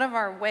go out of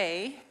our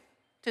way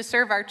to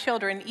serve our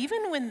children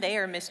even when they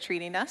are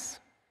mistreating us?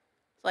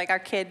 Like our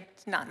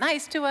kid's not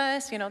nice to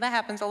us, that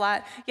happens a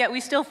lot. Yet we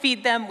still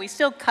feed them, we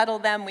still cuddle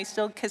them, we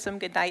still kiss them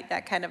goodnight,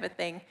 that kind of a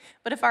thing.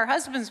 But if our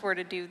husbands were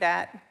to do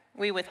that,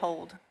 we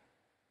withhold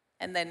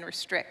and then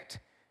restrict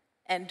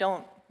and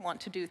don't want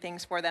to do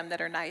things for them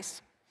that are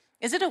nice.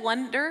 Is it a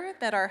wonder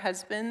that our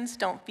husbands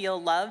don't feel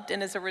loved,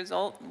 and as a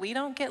result, we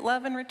don't get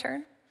love in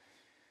return?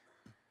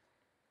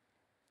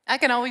 I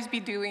can always be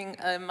doing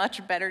a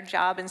much better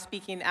job in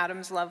speaking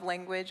Adam's love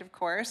language, of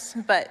course,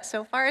 but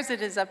so far as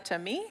it is up to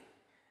me,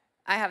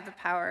 I have the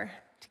power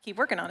to keep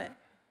working on it.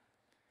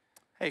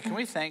 Hey, can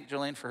we thank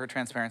Jolene for her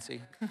transparency?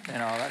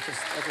 That's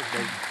just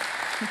big.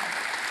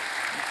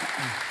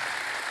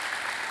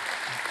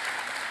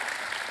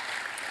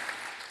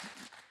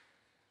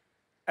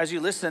 As you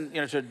listen, to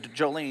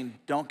Jolene,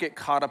 don't get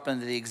caught up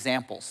into the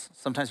examples.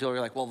 Sometimes people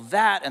are like, well,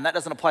 that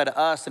doesn't apply to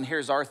us, and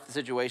here's our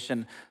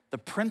situation. The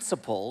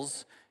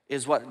principles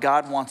is what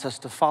God wants us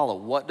to follow.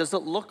 What does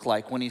it look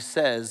like when he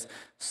says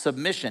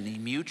submission,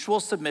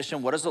 mutual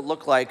submission? What does it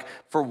look like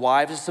for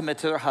wives to submit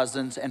to their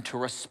husbands and to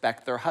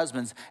respect their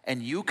husbands?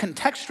 And you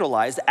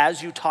contextualize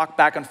as you talk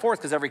back and forth,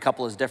 because every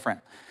couple is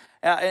different.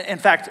 In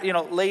fact,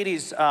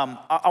 ladies,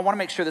 I want to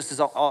make sure this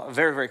is all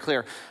very, very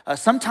clear.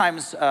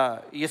 Sometimes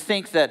you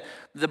think that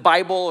the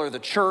Bible or the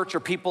church or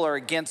people are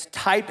against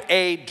type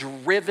A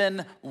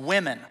driven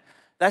women.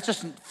 That's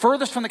just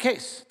furthest from the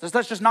case.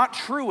 That's just not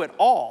true at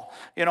all.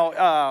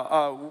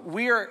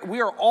 We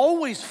are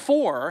always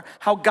for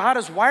how God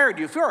has wired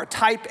you. If you're a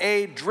type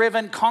A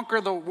driven, conquer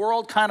the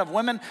world kind of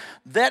woman,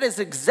 that is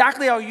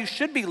exactly how you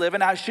should be living,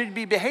 how you should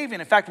be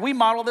behaving. In fact, we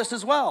model this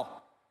as well.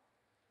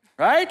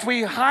 Right?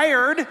 We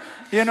hired,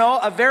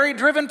 a very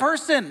driven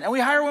person, and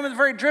we hire women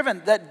very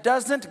driven. That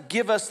doesn't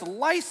give us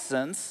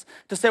license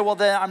to say, well,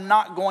 then I'm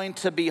not going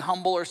to be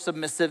humble or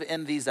submissive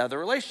in these other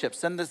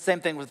relationships. And the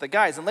same thing with the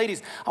guys. And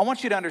ladies, I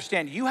want you to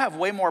understand, you have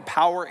way more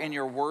power in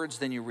your words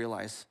than you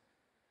realize.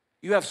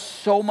 You have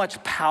so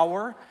much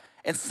power,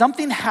 and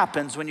something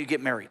happens when you get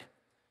married.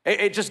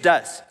 It just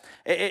does.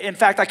 In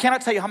fact, I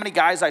cannot tell you how many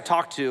guys I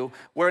talk to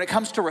where it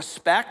comes to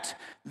respect,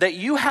 that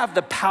you have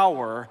the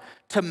power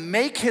to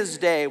make his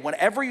day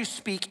whenever you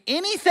speak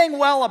anything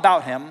well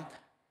about him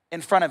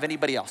in front of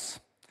anybody else.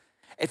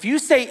 If you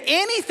say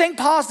anything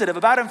positive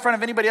about him in front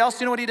of anybody else,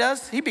 you know what he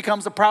does? He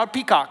becomes a proud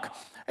peacock.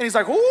 And he's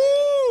like,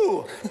 ooh,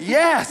 woo,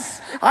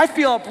 yes, I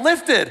feel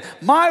uplifted.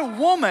 My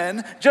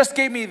woman just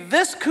gave me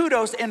this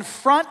kudos in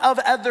front of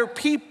other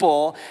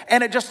people,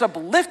 and it just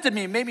uplifted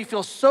me, made me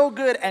feel so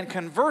good. And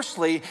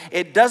conversely,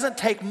 it doesn't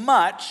take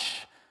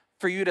much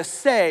for you to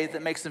say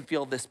that makes them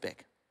feel this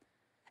big.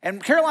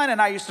 And Caroline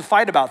and I used to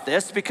fight about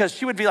this because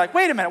she would be like,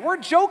 wait a minute, we're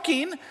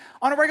joking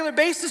on a regular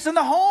basis in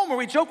the home, or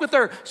we joke with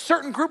our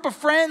certain group of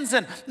friends,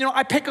 and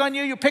I pick on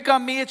you, you pick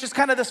on me. It's just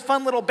kind of this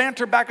fun little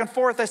banter back and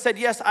forth. I said,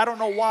 yes, I don't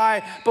know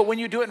why, but when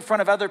you do it in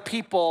front of other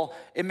people,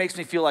 it makes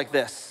me feel like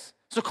this.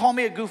 So call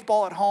me a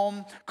goofball at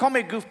home, call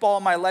me a goofball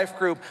in my life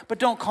group, but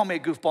don't call me a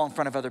goofball in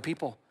front of other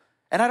people.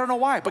 And I don't know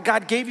why, but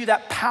God gave you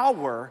that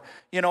power,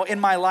 in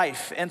my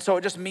life. And so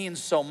it just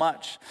means so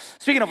much.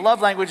 Speaking of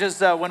love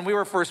languages, when we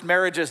were first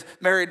married,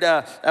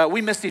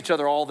 we missed each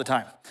other all the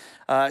time.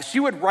 She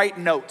would write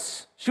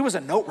notes. She was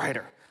a note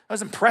writer. That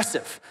was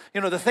impressive.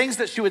 The things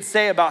that she would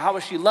say about how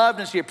she loved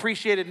and she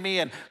appreciated me,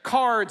 and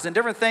cards and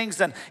different things.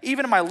 And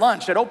even in my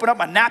lunch, I'd open up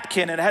my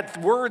napkin and it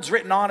had words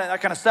written on it,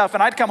 that kind of stuff.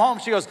 And I'd come home,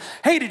 she goes,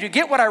 hey, did you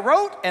get what I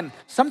wrote? And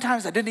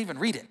sometimes I didn't even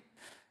read it.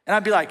 And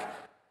I'd be like,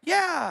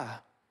 yeah.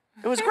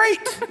 It was great,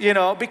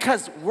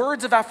 because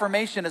words of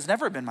affirmation has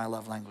never been my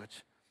love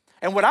language.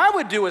 And what I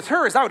would do with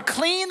her is I would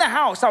clean the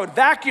house, I would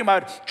vacuum, I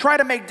would try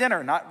to make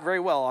dinner, not very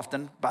well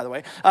often, by the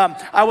way.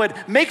 I would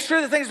make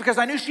sure the things, because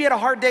I knew she had a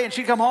hard day, and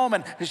she'd come home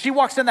and she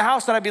walks in the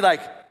house and I'd be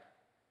like,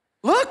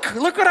 look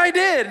what I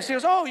did. And she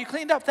goes, oh, you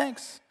cleaned up,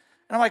 thanks.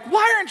 And I'm like,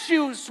 why aren't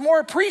you more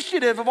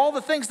appreciative of all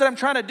the things that I'm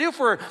trying to do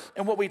for her?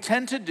 And what we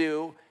tend to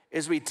do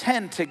is we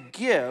tend to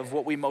give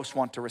what we most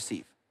want to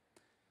receive.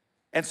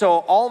 And so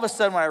all of a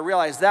sudden when I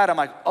realized that, I'm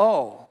like,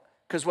 oh,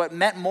 because what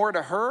meant more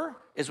to her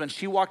is when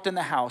she walked in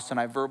the house and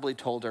I verbally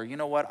told her, you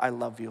know what, I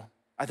love you.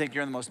 I think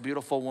you're the most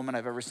beautiful woman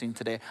I've ever seen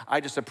today.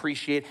 I just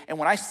appreciate. And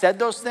when I said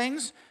those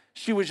things,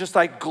 she was just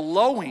like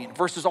glowing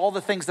versus all the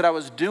things that I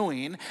was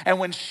doing. And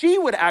when she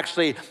would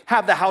actually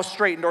have the house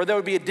straightened, or there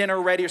would be a dinner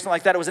ready or something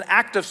like that, it was an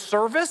act of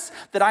service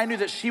that I knew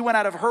that she went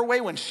out of her way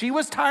when she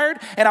was tired.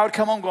 And I would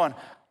come home going,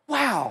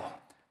 wow,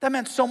 that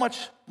meant so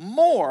much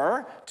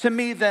more to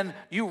me than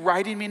you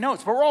writing me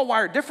notes. But we're all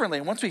wired differently.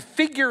 And once we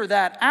figure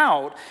that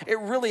out, it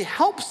really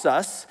helps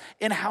us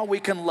in how we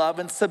can love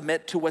and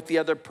submit to what the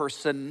other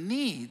person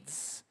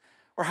needs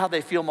or how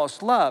they feel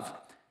most loved.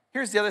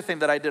 Here's the other thing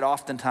that I did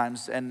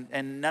oftentimes, and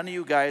none of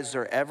you guys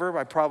are ever,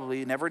 I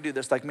probably never do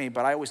this like me,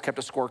 but I always kept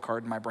a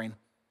scorecard in my brain.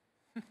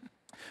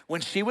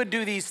 When she would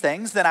do these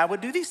things, then I would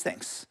do these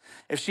things.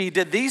 If she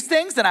did these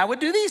things, then I would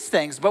do these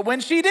things. But when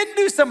she didn't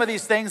do some of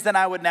these things, then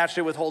I would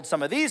naturally withhold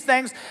some of these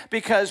things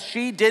because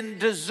she didn't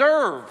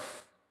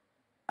deserve.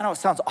 I know it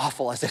sounds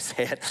awful as I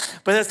say it,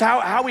 but that's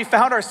how we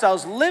found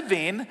ourselves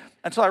living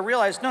until I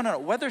realized, no,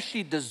 whether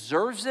she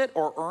deserves it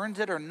or earns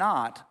it or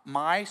not,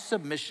 my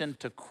submission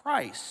to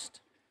Christ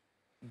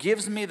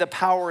gives me the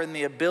power and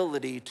the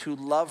ability to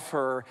love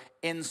her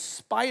in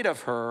spite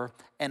of her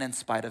and in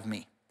spite of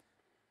me.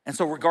 And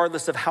so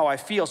regardless of how I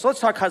feel. So let's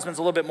talk husbands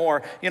a little bit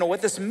more.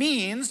 What this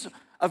means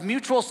of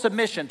mutual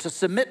submission, to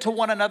submit to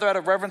one another out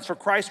of reverence for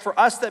Christ. For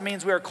us, that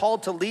means we are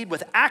called to lead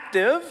with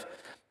active,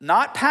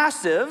 not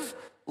passive,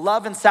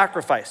 love and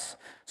sacrifice.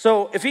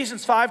 So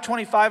Ephesians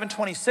 5:25 and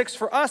 26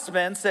 for us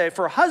men say,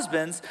 for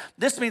husbands,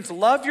 this means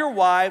love your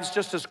wives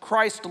just as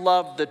Christ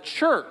loved the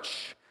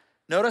church.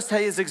 Notice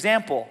his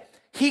example.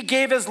 He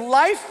gave his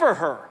life for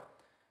her.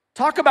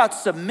 Talk about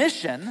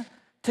submission.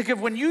 To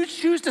give, when you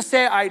choose to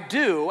say I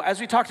do,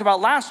 as we talked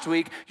about last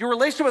week, your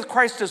relationship with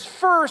Christ is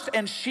first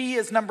and she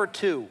is number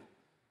two.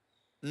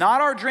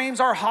 Not our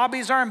dreams, our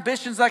hobbies, our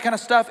ambitions, that kind of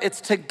stuff.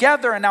 It's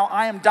together, and now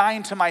I am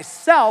dying to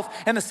myself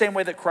in the same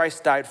way that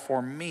Christ died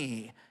for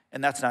me.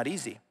 And that's not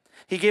easy.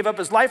 He gave up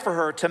his life for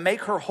her to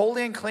make her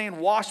holy and clean,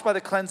 washed by the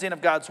cleansing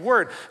of God's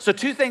word. So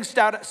two things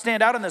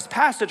stand out in this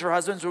passage for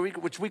husbands,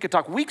 which we could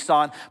talk weeks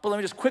on, but let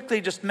me just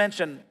quickly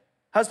mention,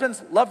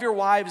 husbands, love your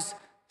wives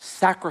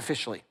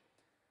sacrificially.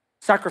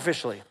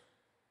 Sacrificially.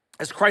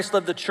 As Christ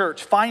loved the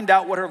church, find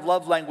out what her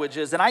love language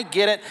is. And I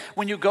get it,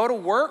 when you go to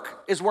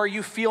work is where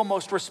you feel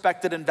most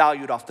respected and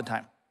valued off the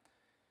time.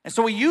 And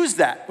so we use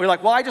that. We're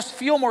like, well, I just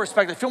feel more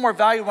respected. I feel more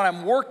valued when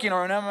I'm working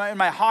or in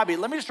my hobby.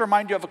 Let me just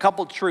remind you of a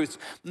couple of truths.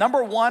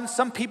 Number one,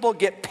 some people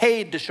get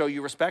paid to show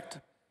you respect.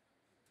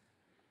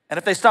 And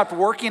if they stopped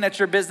working at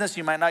your business,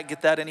 you might not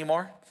get that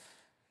anymore.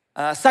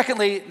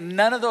 Secondly,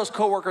 none of those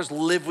coworkers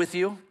live with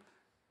you.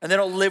 And they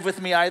don't live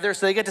with me either,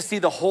 so they get to see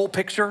the whole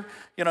picture,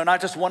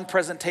 not just one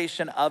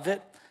presentation of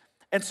it.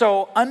 And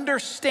so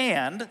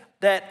understand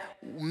that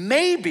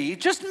maybe,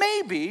 just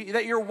maybe,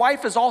 that your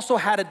wife has also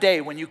had a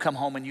day when you come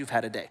home and you've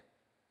had a day.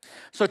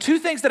 So two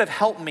things that have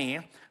helped me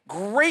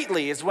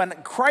greatly is when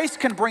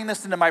Christ can bring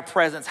this into my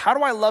presence. How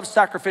do I love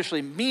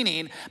sacrificially?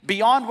 Meaning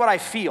beyond what I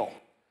feel.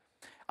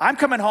 I'm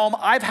coming home,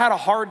 I've had a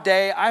hard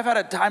day,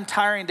 I'm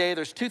tiring day.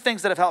 There's two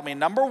things that have helped me.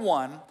 Number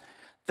one,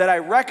 that I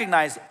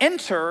recognize,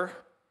 enter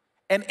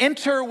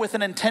with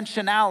an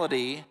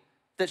intentionality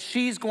that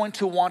she's going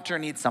to want or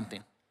need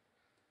something.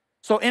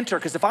 So enter,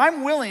 because if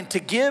I'm willing to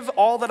give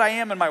all that I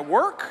am in my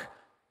work,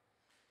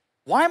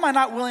 why am I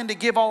not willing to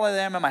give all that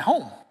I am in my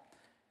home?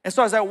 And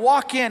so as I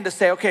walk in to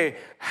say, okay,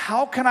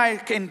 how can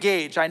I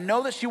engage? I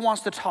know that she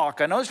wants to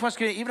talk. I know that she wants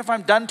to, even if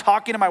I'm done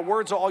talking and my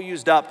words are all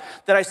used up,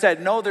 that I said,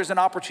 no, there's an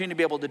opportunity to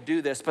be able to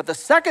do this. But the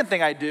second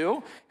thing I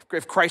do,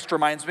 if Christ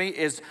reminds me,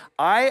 is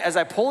as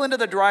I pull into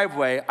the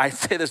driveway, I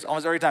say this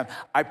almost every time,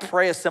 I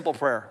pray a simple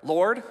prayer.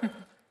 Lord,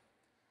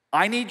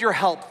 I need your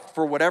help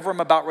for whatever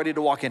I'm about ready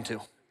to walk into.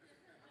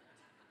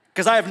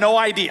 Because I have no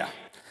idea.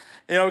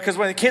 Because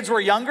when the kids were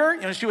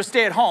younger, she would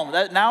stay at home.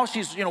 Now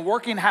she's,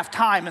 working half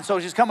time, and so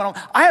she's coming home.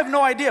 I have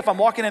no idea if I'm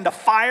walking into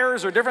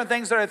fires or different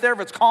things that are there, if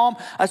it's calm.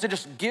 I said,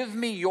 just give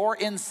me your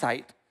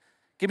insight.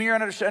 Give me your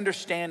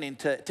understanding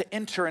to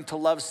enter and to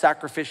love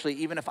sacrificially,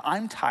 even if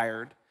I'm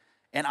tired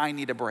and I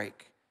need a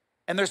break.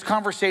 And there's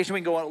conversation,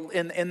 we can go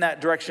in that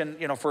direction,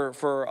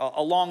 for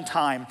a long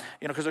time,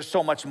 because there's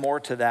so much more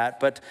to that.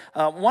 But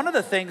one of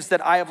the things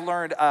that I have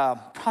learned,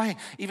 probably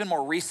even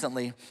more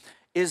recently,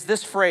 is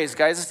this phrase.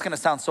 Guys, this is gonna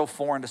sound so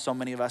foreign to so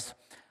many of us.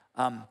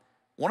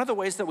 One of the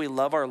ways that we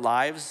love our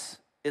lives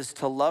is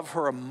to love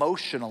her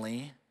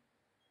emotionally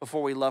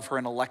before we love her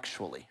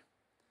intellectually.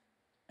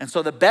 And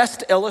so the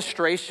best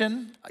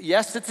illustration,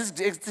 yes,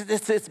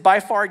 it's by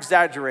far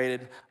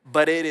exaggerated,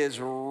 but it is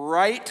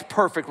right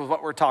perfect with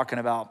what we're talking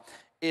about,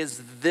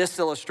 is this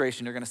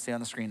illustration you're gonna see on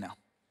the screen now.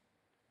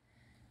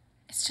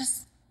 It's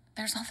just,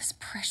 there's all this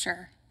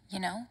pressure,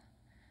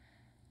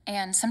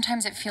 And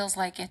sometimes it feels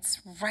like it's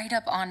right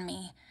up on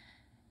me,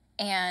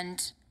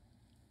 and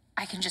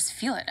I can just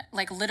feel it,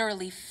 like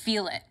literally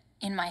feel it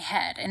in my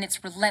head, and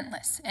it's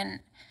relentless. And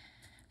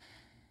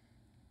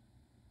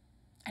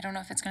I don't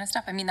know if it's gonna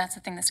stop. I mean, that's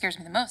the thing that scares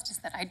me the most, is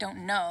that I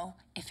don't know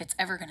if it's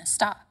ever gonna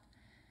stop.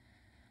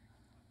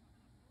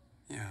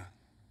 Yeah.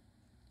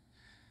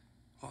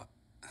 Well,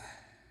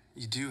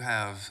 you do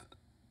have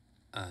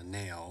a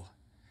nail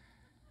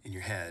in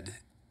your head.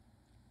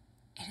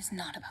 It is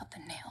not about the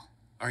nail.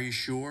 Are you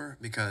sure?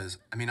 Because,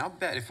 I'll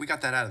bet if we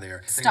got that out of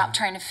there... Stop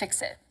trying to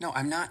fix it. No,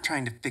 I'm not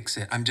trying to fix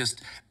it. I'm just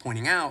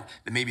pointing out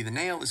that maybe the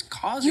nail is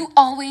causing... You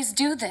always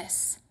do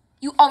this.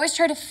 You always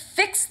try to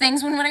fix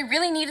things when what I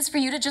really need is for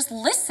you to just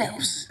listen. No,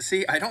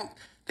 see, I don't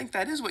think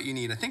that is what you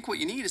need. I think what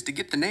you need is to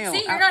get the nail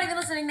See, you're not even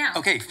listening now.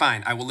 Okay,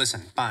 fine. I will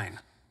listen. Fine.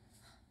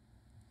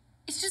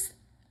 It's just...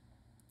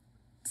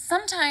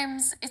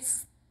 Sometimes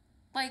it's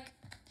like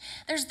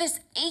there's this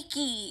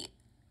achy...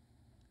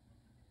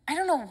 I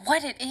don't know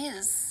what it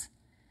is.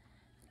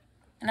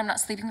 And I'm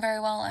not sleeping very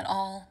well at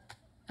all.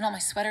 And all my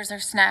sweaters are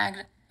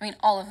snagged.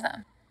 All of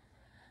them.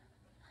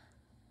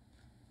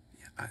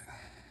 Yeah,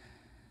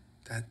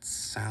 that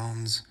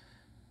sounds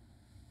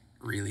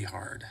really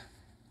hard.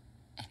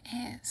 It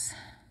is.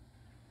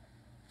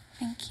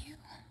 Thank you.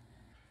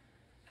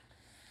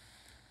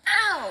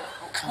 Ow!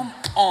 Oh, come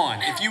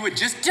on. If you would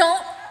just...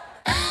 Don't...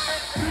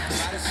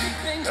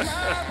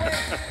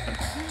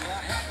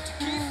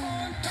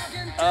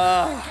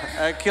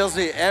 It kills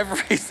me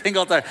every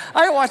single time.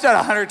 I watch that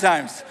 100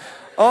 times,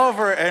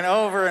 over and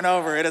over and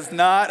over. It is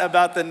not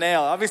about the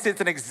nail. Obviously,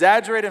 it's an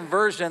exaggerated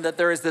version that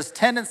there is this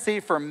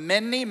tendency for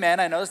many men,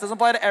 I know this doesn't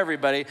apply to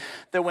everybody,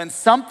 that when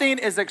something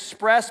is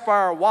expressed by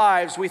our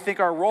wives, we think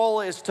our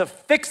role is to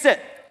fix it.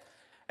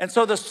 And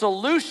so the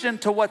solution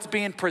to what's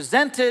being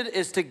presented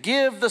is to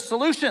give the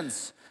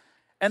solutions.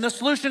 And the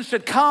solution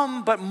should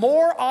come, but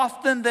more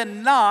often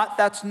than not,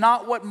 that's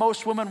not what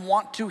most women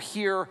want to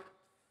hear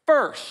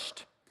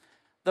first.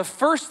 The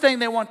first thing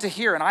they want to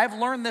hear, and I've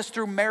learned this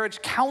through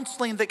marriage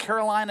counseling that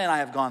Caroline and I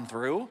have gone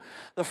through,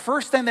 the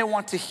first thing they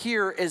want to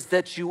hear is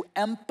that you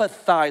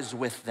empathize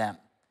with them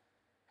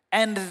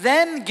and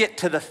then get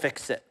to the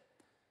fix it.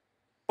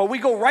 But we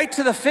go right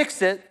to the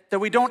fix it that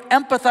we don't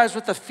empathize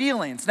with the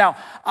feelings. Now,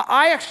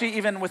 I actually,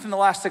 even within the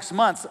last 6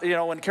 months,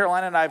 when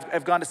Caroline and I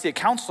have gone to see a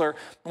counselor,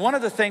 one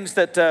of the things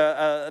that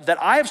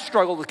I have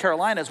struggled with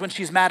Caroline is when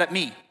she's mad at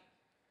me.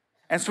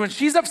 And so when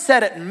she's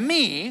upset at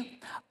me,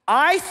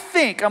 I'm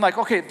like,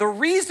 okay, the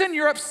reason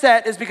you're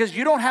upset is because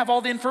you don't have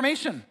all the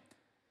information.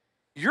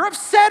 You're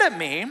upset at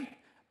me,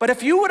 but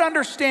if you would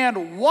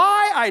understand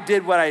why I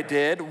did what I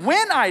did,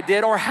 when I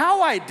did, or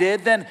how I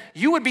did, then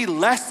you would be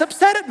less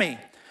upset at me.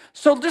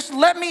 So just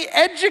let me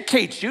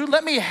educate you,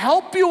 let me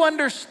help you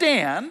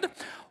understand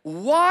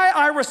why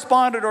I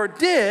responded or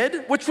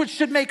did, which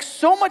should make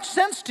so much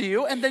sense to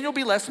you, and then you'll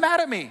be less mad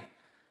at me.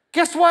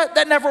 Guess what?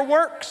 That never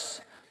works.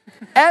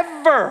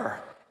 Ever.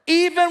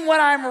 Even when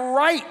I'm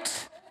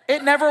right,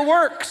 it never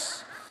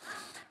works.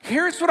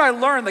 Here's what I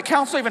learned. The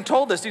counselor even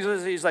told us.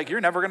 He's like,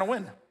 you're never gonna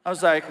win. I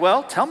was like,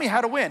 well, tell me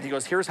how to win. He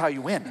goes, here's how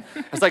you win.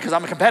 I was like, because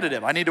I'm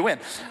competitive, I need to win.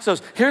 So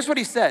here's what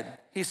he said.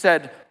 He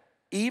said,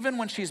 even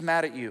when she's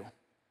mad at you,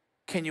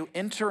 can you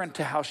enter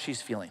into how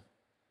she's feeling?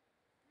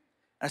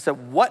 I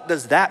said, what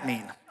does that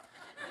mean?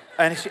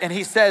 And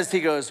he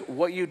goes,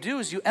 what you do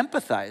is you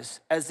empathize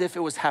as if it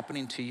was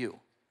happening to you.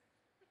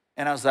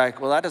 And I was like,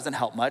 well, that doesn't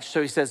help much.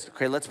 So he says,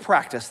 okay, let's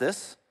practice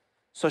this.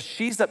 So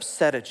she's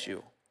upset at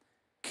you.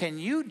 Can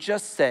you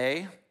just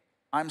say,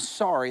 I'm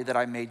sorry that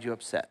I made you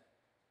upset?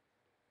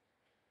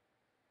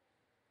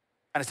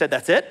 And I said,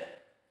 that's it?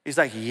 He's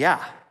like,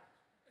 yeah.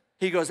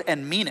 He goes,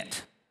 and mean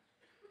it.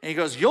 And he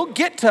goes, you'll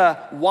get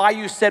to why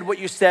you said what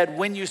you said,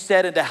 when you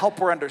said, and to help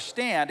her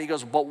understand. He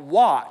goes, but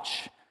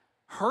watch,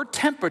 her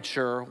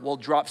temperature will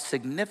drop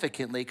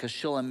significantly because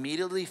she'll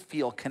immediately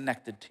feel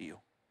connected to you.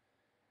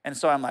 And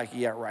so I'm like,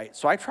 yeah, right.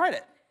 So I tried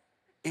it.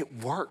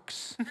 It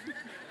works.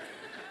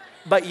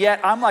 But yet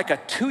I'm like a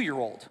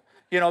 2-year-old,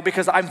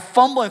 because I'm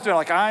fumbling through,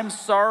 like, I'm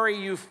sorry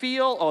you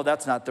feel, oh,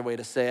 that's not the way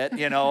to say it,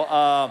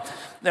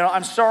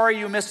 I'm sorry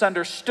you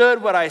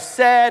misunderstood what I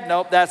said.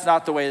 Nope, that's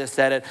not the way to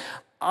say it.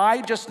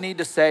 I just need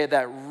to say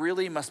that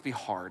really must be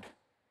hard.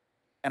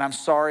 And I'm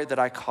sorry that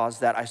I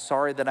caused that. I'm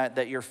sorry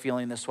that you're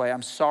feeling this way.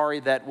 I'm sorry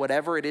that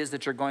whatever it is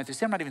that you're going through,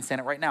 see, I'm not even saying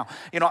it right now.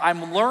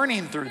 I'm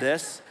learning through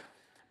this,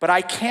 but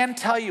I can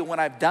tell you when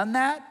I've done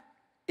that,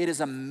 it is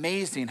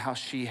amazing how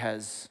she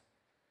has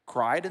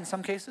cried in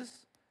some cases.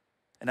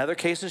 In other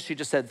cases, she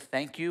just said,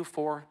 thank you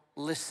for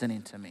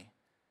listening to me.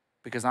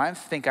 Because I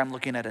think I'm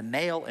looking at a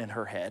nail in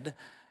her head.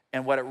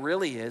 And what it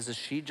really is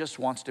she just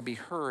wants to be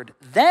heard.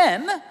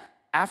 Then,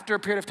 after a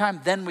period of time,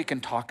 then we can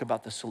talk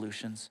about the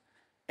solutions.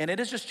 And it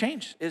has just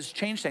changed. It's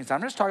changed things.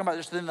 I'm just talking about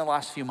just in the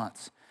last few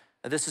months.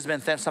 This has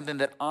been something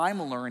that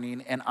I'm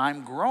learning and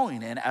I'm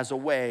growing in as a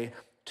way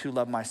to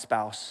love my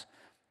spouse.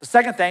 The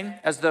second thing,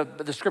 as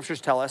the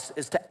scriptures tell us,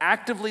 is to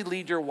actively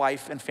lead your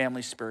wife and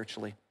family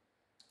spiritually.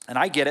 And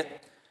I get it.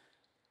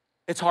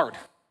 It's hard.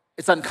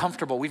 It's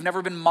uncomfortable. We've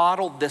never been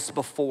modeled this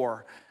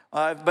before.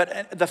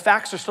 But the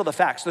facts are still the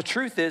facts. The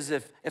truth is,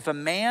 if a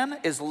man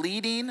is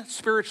leading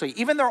spiritually,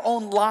 even their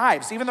own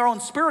lives, even their own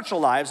spiritual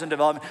lives and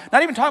development,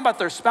 not even talking about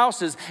their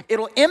spouses,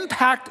 it'll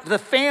impact the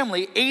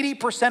family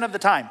 80% of the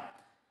time.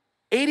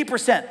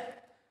 80%.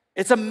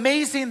 It's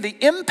amazing the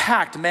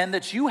impact, men,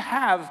 that you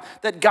have,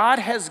 that God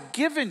has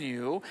given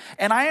you.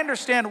 And I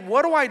understand,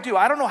 what do?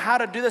 I don't know how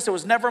to do this. It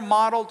was never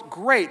modeled.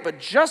 Great.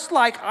 But just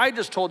like I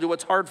just told you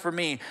what's hard for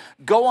me,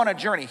 go on a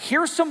journey.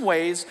 Here's some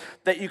ways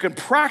that you can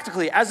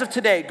practically, as of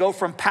today, go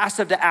from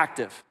passive to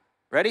active.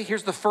 Ready?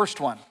 Here's the first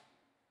one.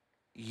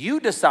 You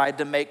decide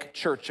to make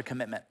church a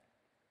commitment.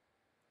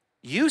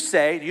 You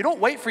say, you don't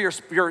wait for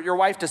your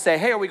wife to say,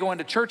 hey, are we going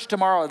to church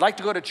tomorrow? I'd like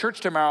to go to church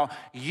tomorrow.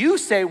 You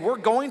say, we're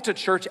going to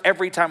church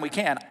every time we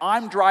can.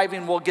 I'm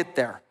driving, we'll get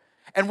there.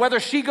 And whether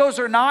she goes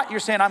or not, you're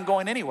saying, I'm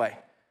going anyway.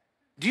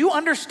 Do you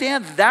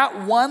understand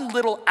that one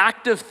little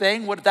active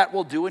thing, what that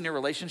will do in your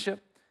relationship?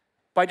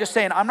 By just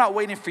saying, I'm not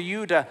waiting for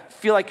you to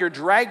feel like you're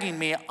dragging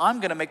me. I'm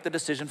going to make the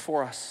decision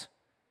for us.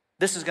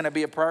 This is going to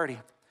be a priority.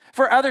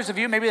 For others of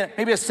you, maybe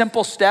a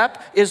simple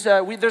step is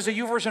there's a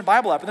YouVersion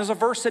Bible app, and there's a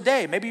verse a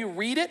day. Maybe you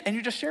read it and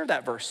you just share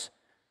that verse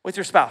with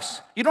your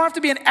spouse. You don't have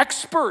to be an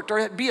expert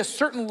or be a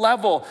certain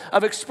level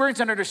of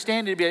experience and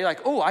understanding to be like,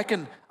 oh, I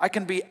can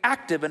be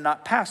active and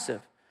not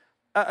passive.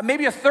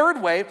 Maybe a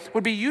third way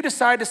would be you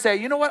decide to say,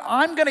 you know what,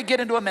 I'm going to get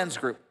into a men's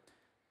group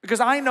because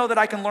I know that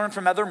I can learn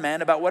from other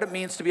men about what it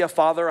means to be a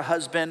father, a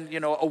husband,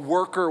 a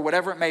worker,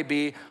 whatever it may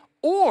be.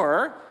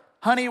 Or,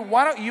 honey,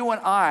 why don't you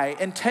and I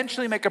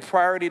intentionally make a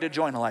priority to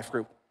join a life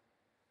group?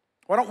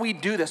 Why don't we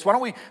do this? Why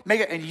don't we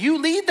make it? And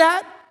you lead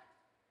that,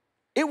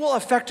 it will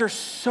affect her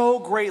so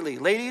greatly.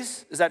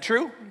 Ladies, is that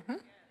true? Mm-hmm.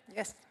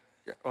 Yes.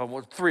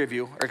 Well, 3 of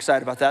you are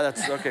excited about that.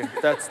 That's okay.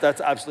 That's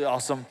absolutely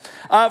awesome.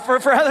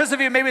 For others of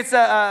you, maybe it's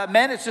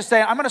men, it's just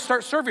saying, I'm going to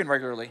start serving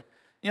regularly. And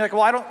you're like,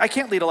 well, I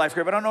can't lead a life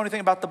group. I don't know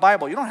anything about the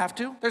Bible. You don't have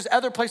to. There's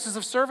other places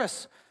of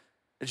service.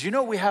 Did you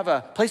know we have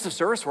a place of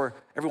service where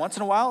every once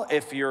in a while,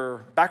 if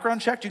you're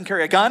background checked, you can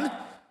carry a gun?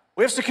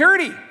 We have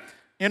security.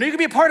 You can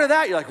be a part of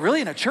that. You're like,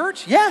 really, in a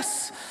church?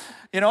 Yes.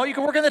 You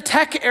can work in the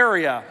tech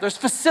area. There's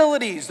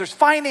facilities, there's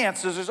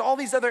finances, there's all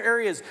these other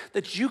areas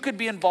that you could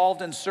be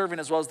involved in serving,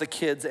 as well as the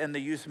kids and the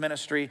youth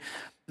ministry.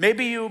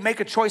 Maybe you make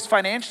a choice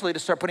financially to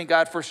start putting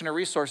God first in your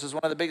resources.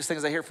 One of the biggest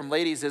things I hear from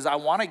ladies is, I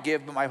want to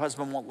give, but my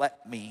husband won't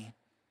let me.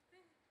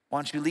 Why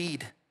don't you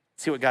lead?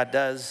 See what God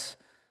does.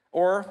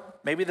 Or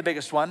maybe the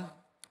biggest one,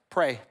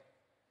 pray.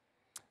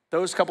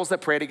 Those couples that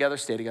pray together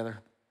stay together.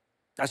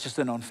 That's just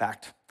a known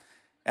fact.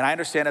 And I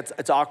understand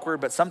it's awkward,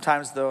 but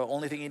sometimes the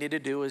only thing you need to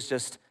do is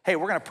just, hey,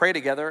 we're going to pray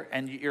together.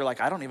 And you're like,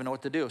 I don't even know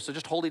what to do. So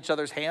just hold each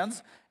other's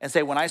hands and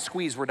say, when I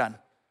squeeze, we're done.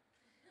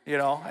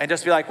 And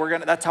just be like,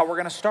 that's how we're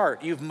going to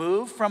start. You've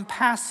moved from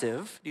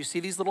passive. Do you see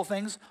these little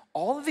things?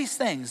 All of these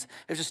things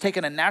have just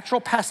taken a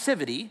natural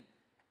passivity,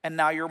 and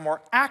now you're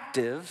more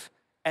active,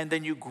 and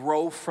then you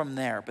grow from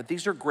there. But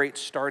these are great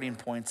starting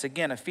points.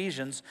 Again,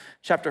 Ephesians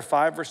chapter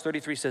 5, verse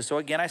 33 says, so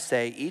again I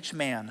say, each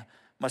man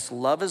must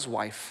love his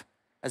wife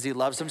as he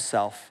loves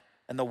himself,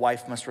 and the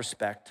wife must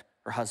respect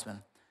her husband.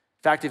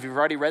 In fact, if you've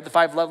already read the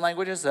 5 love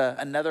languages,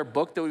 another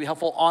book that would be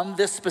helpful on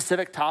this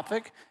specific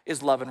topic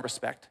is Love and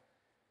Respect.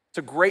 It's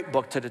a great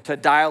book to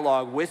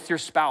dialogue with your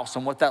spouse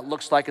and what that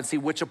looks like, and see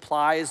which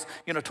applies,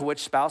 to which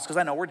spouse, because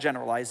I know we're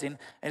generalizing,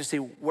 and just see,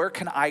 where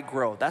can I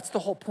grow? That's the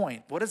whole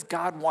point. What is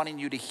God wanting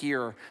you to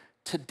hear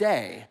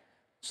today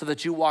so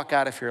that you walk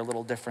out of here a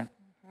little different?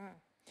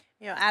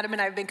 Adam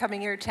and I have been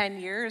coming here 10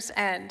 years,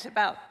 and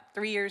about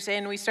 3 years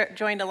in, we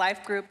joined a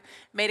life group,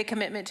 made a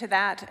commitment to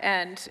that,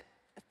 and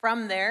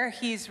from there,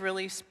 he's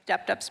really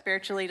stepped up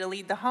spiritually to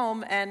lead the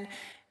home, and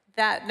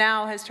that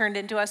now has turned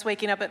into us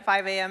waking up at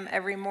 5 a.m.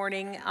 every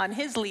morning on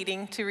his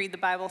leading to read the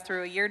Bible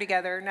through a year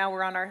together. Now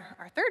we're on our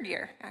third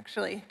year,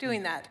 actually,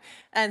 doing that.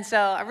 And so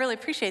I really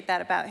appreciate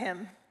that about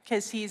him,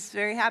 because he's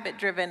very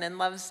habit-driven and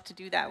loves to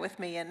do that with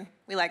me, and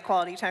we like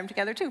quality time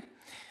together, too.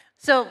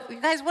 So, you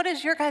guys, what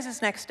is your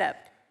guys' next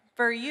step?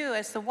 For you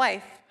as the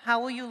wife,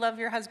 how will you love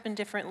your husband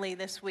differently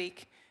this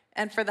week?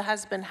 And for the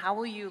husband, how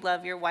will you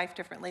love your wife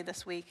differently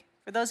this week?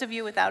 For those of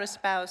you without a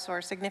spouse or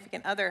a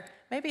significant other,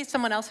 maybe it's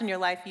someone else in your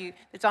life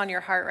that's on your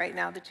heart right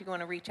now that you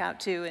want to reach out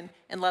to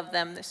and love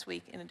them this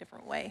week in a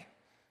different way.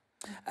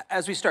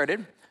 As we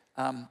started,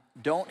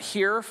 don't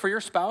hear for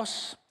your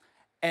spouse,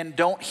 and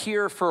don't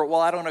hear for, well,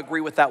 I don't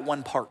agree with that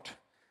one part.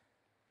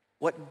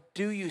 What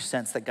do you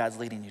sense that God's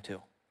leading you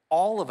to?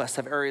 All of us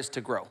have areas to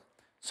grow.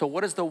 So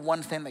what is the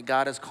one thing that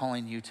God is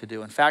calling you to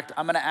do? In fact,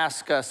 I'm going to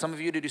ask some of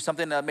you to do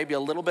something maybe a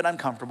little bit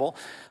uncomfortable,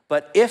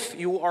 but if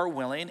you are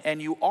willing and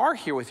you are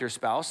here with your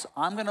spouse,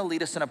 I'm going to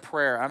lead us in a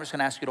prayer. I'm just going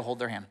to ask you to hold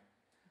their hand.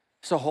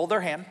 So hold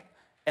their hand,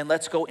 and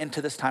let's go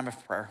into this time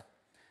of prayer.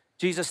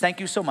 Jesus,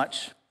 thank you so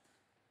much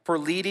for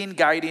leading,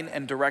 guiding,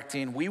 and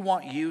directing. We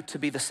want you to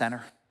be the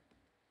center.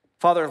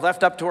 Father,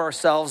 left up to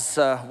ourselves,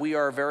 we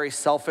are very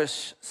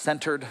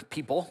selfish-centered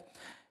people.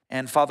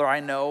 And Father,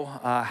 I know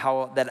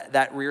how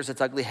that rears its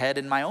ugly head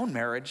in my own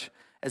marriage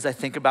as I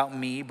think about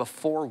me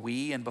before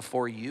we and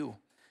before you.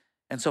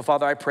 And so,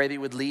 Father, I pray that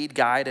you would lead,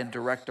 guide, and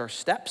direct our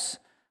steps.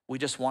 We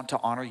just want to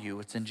honor you.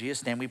 It's in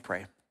Jesus' name we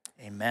pray.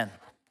 Amen.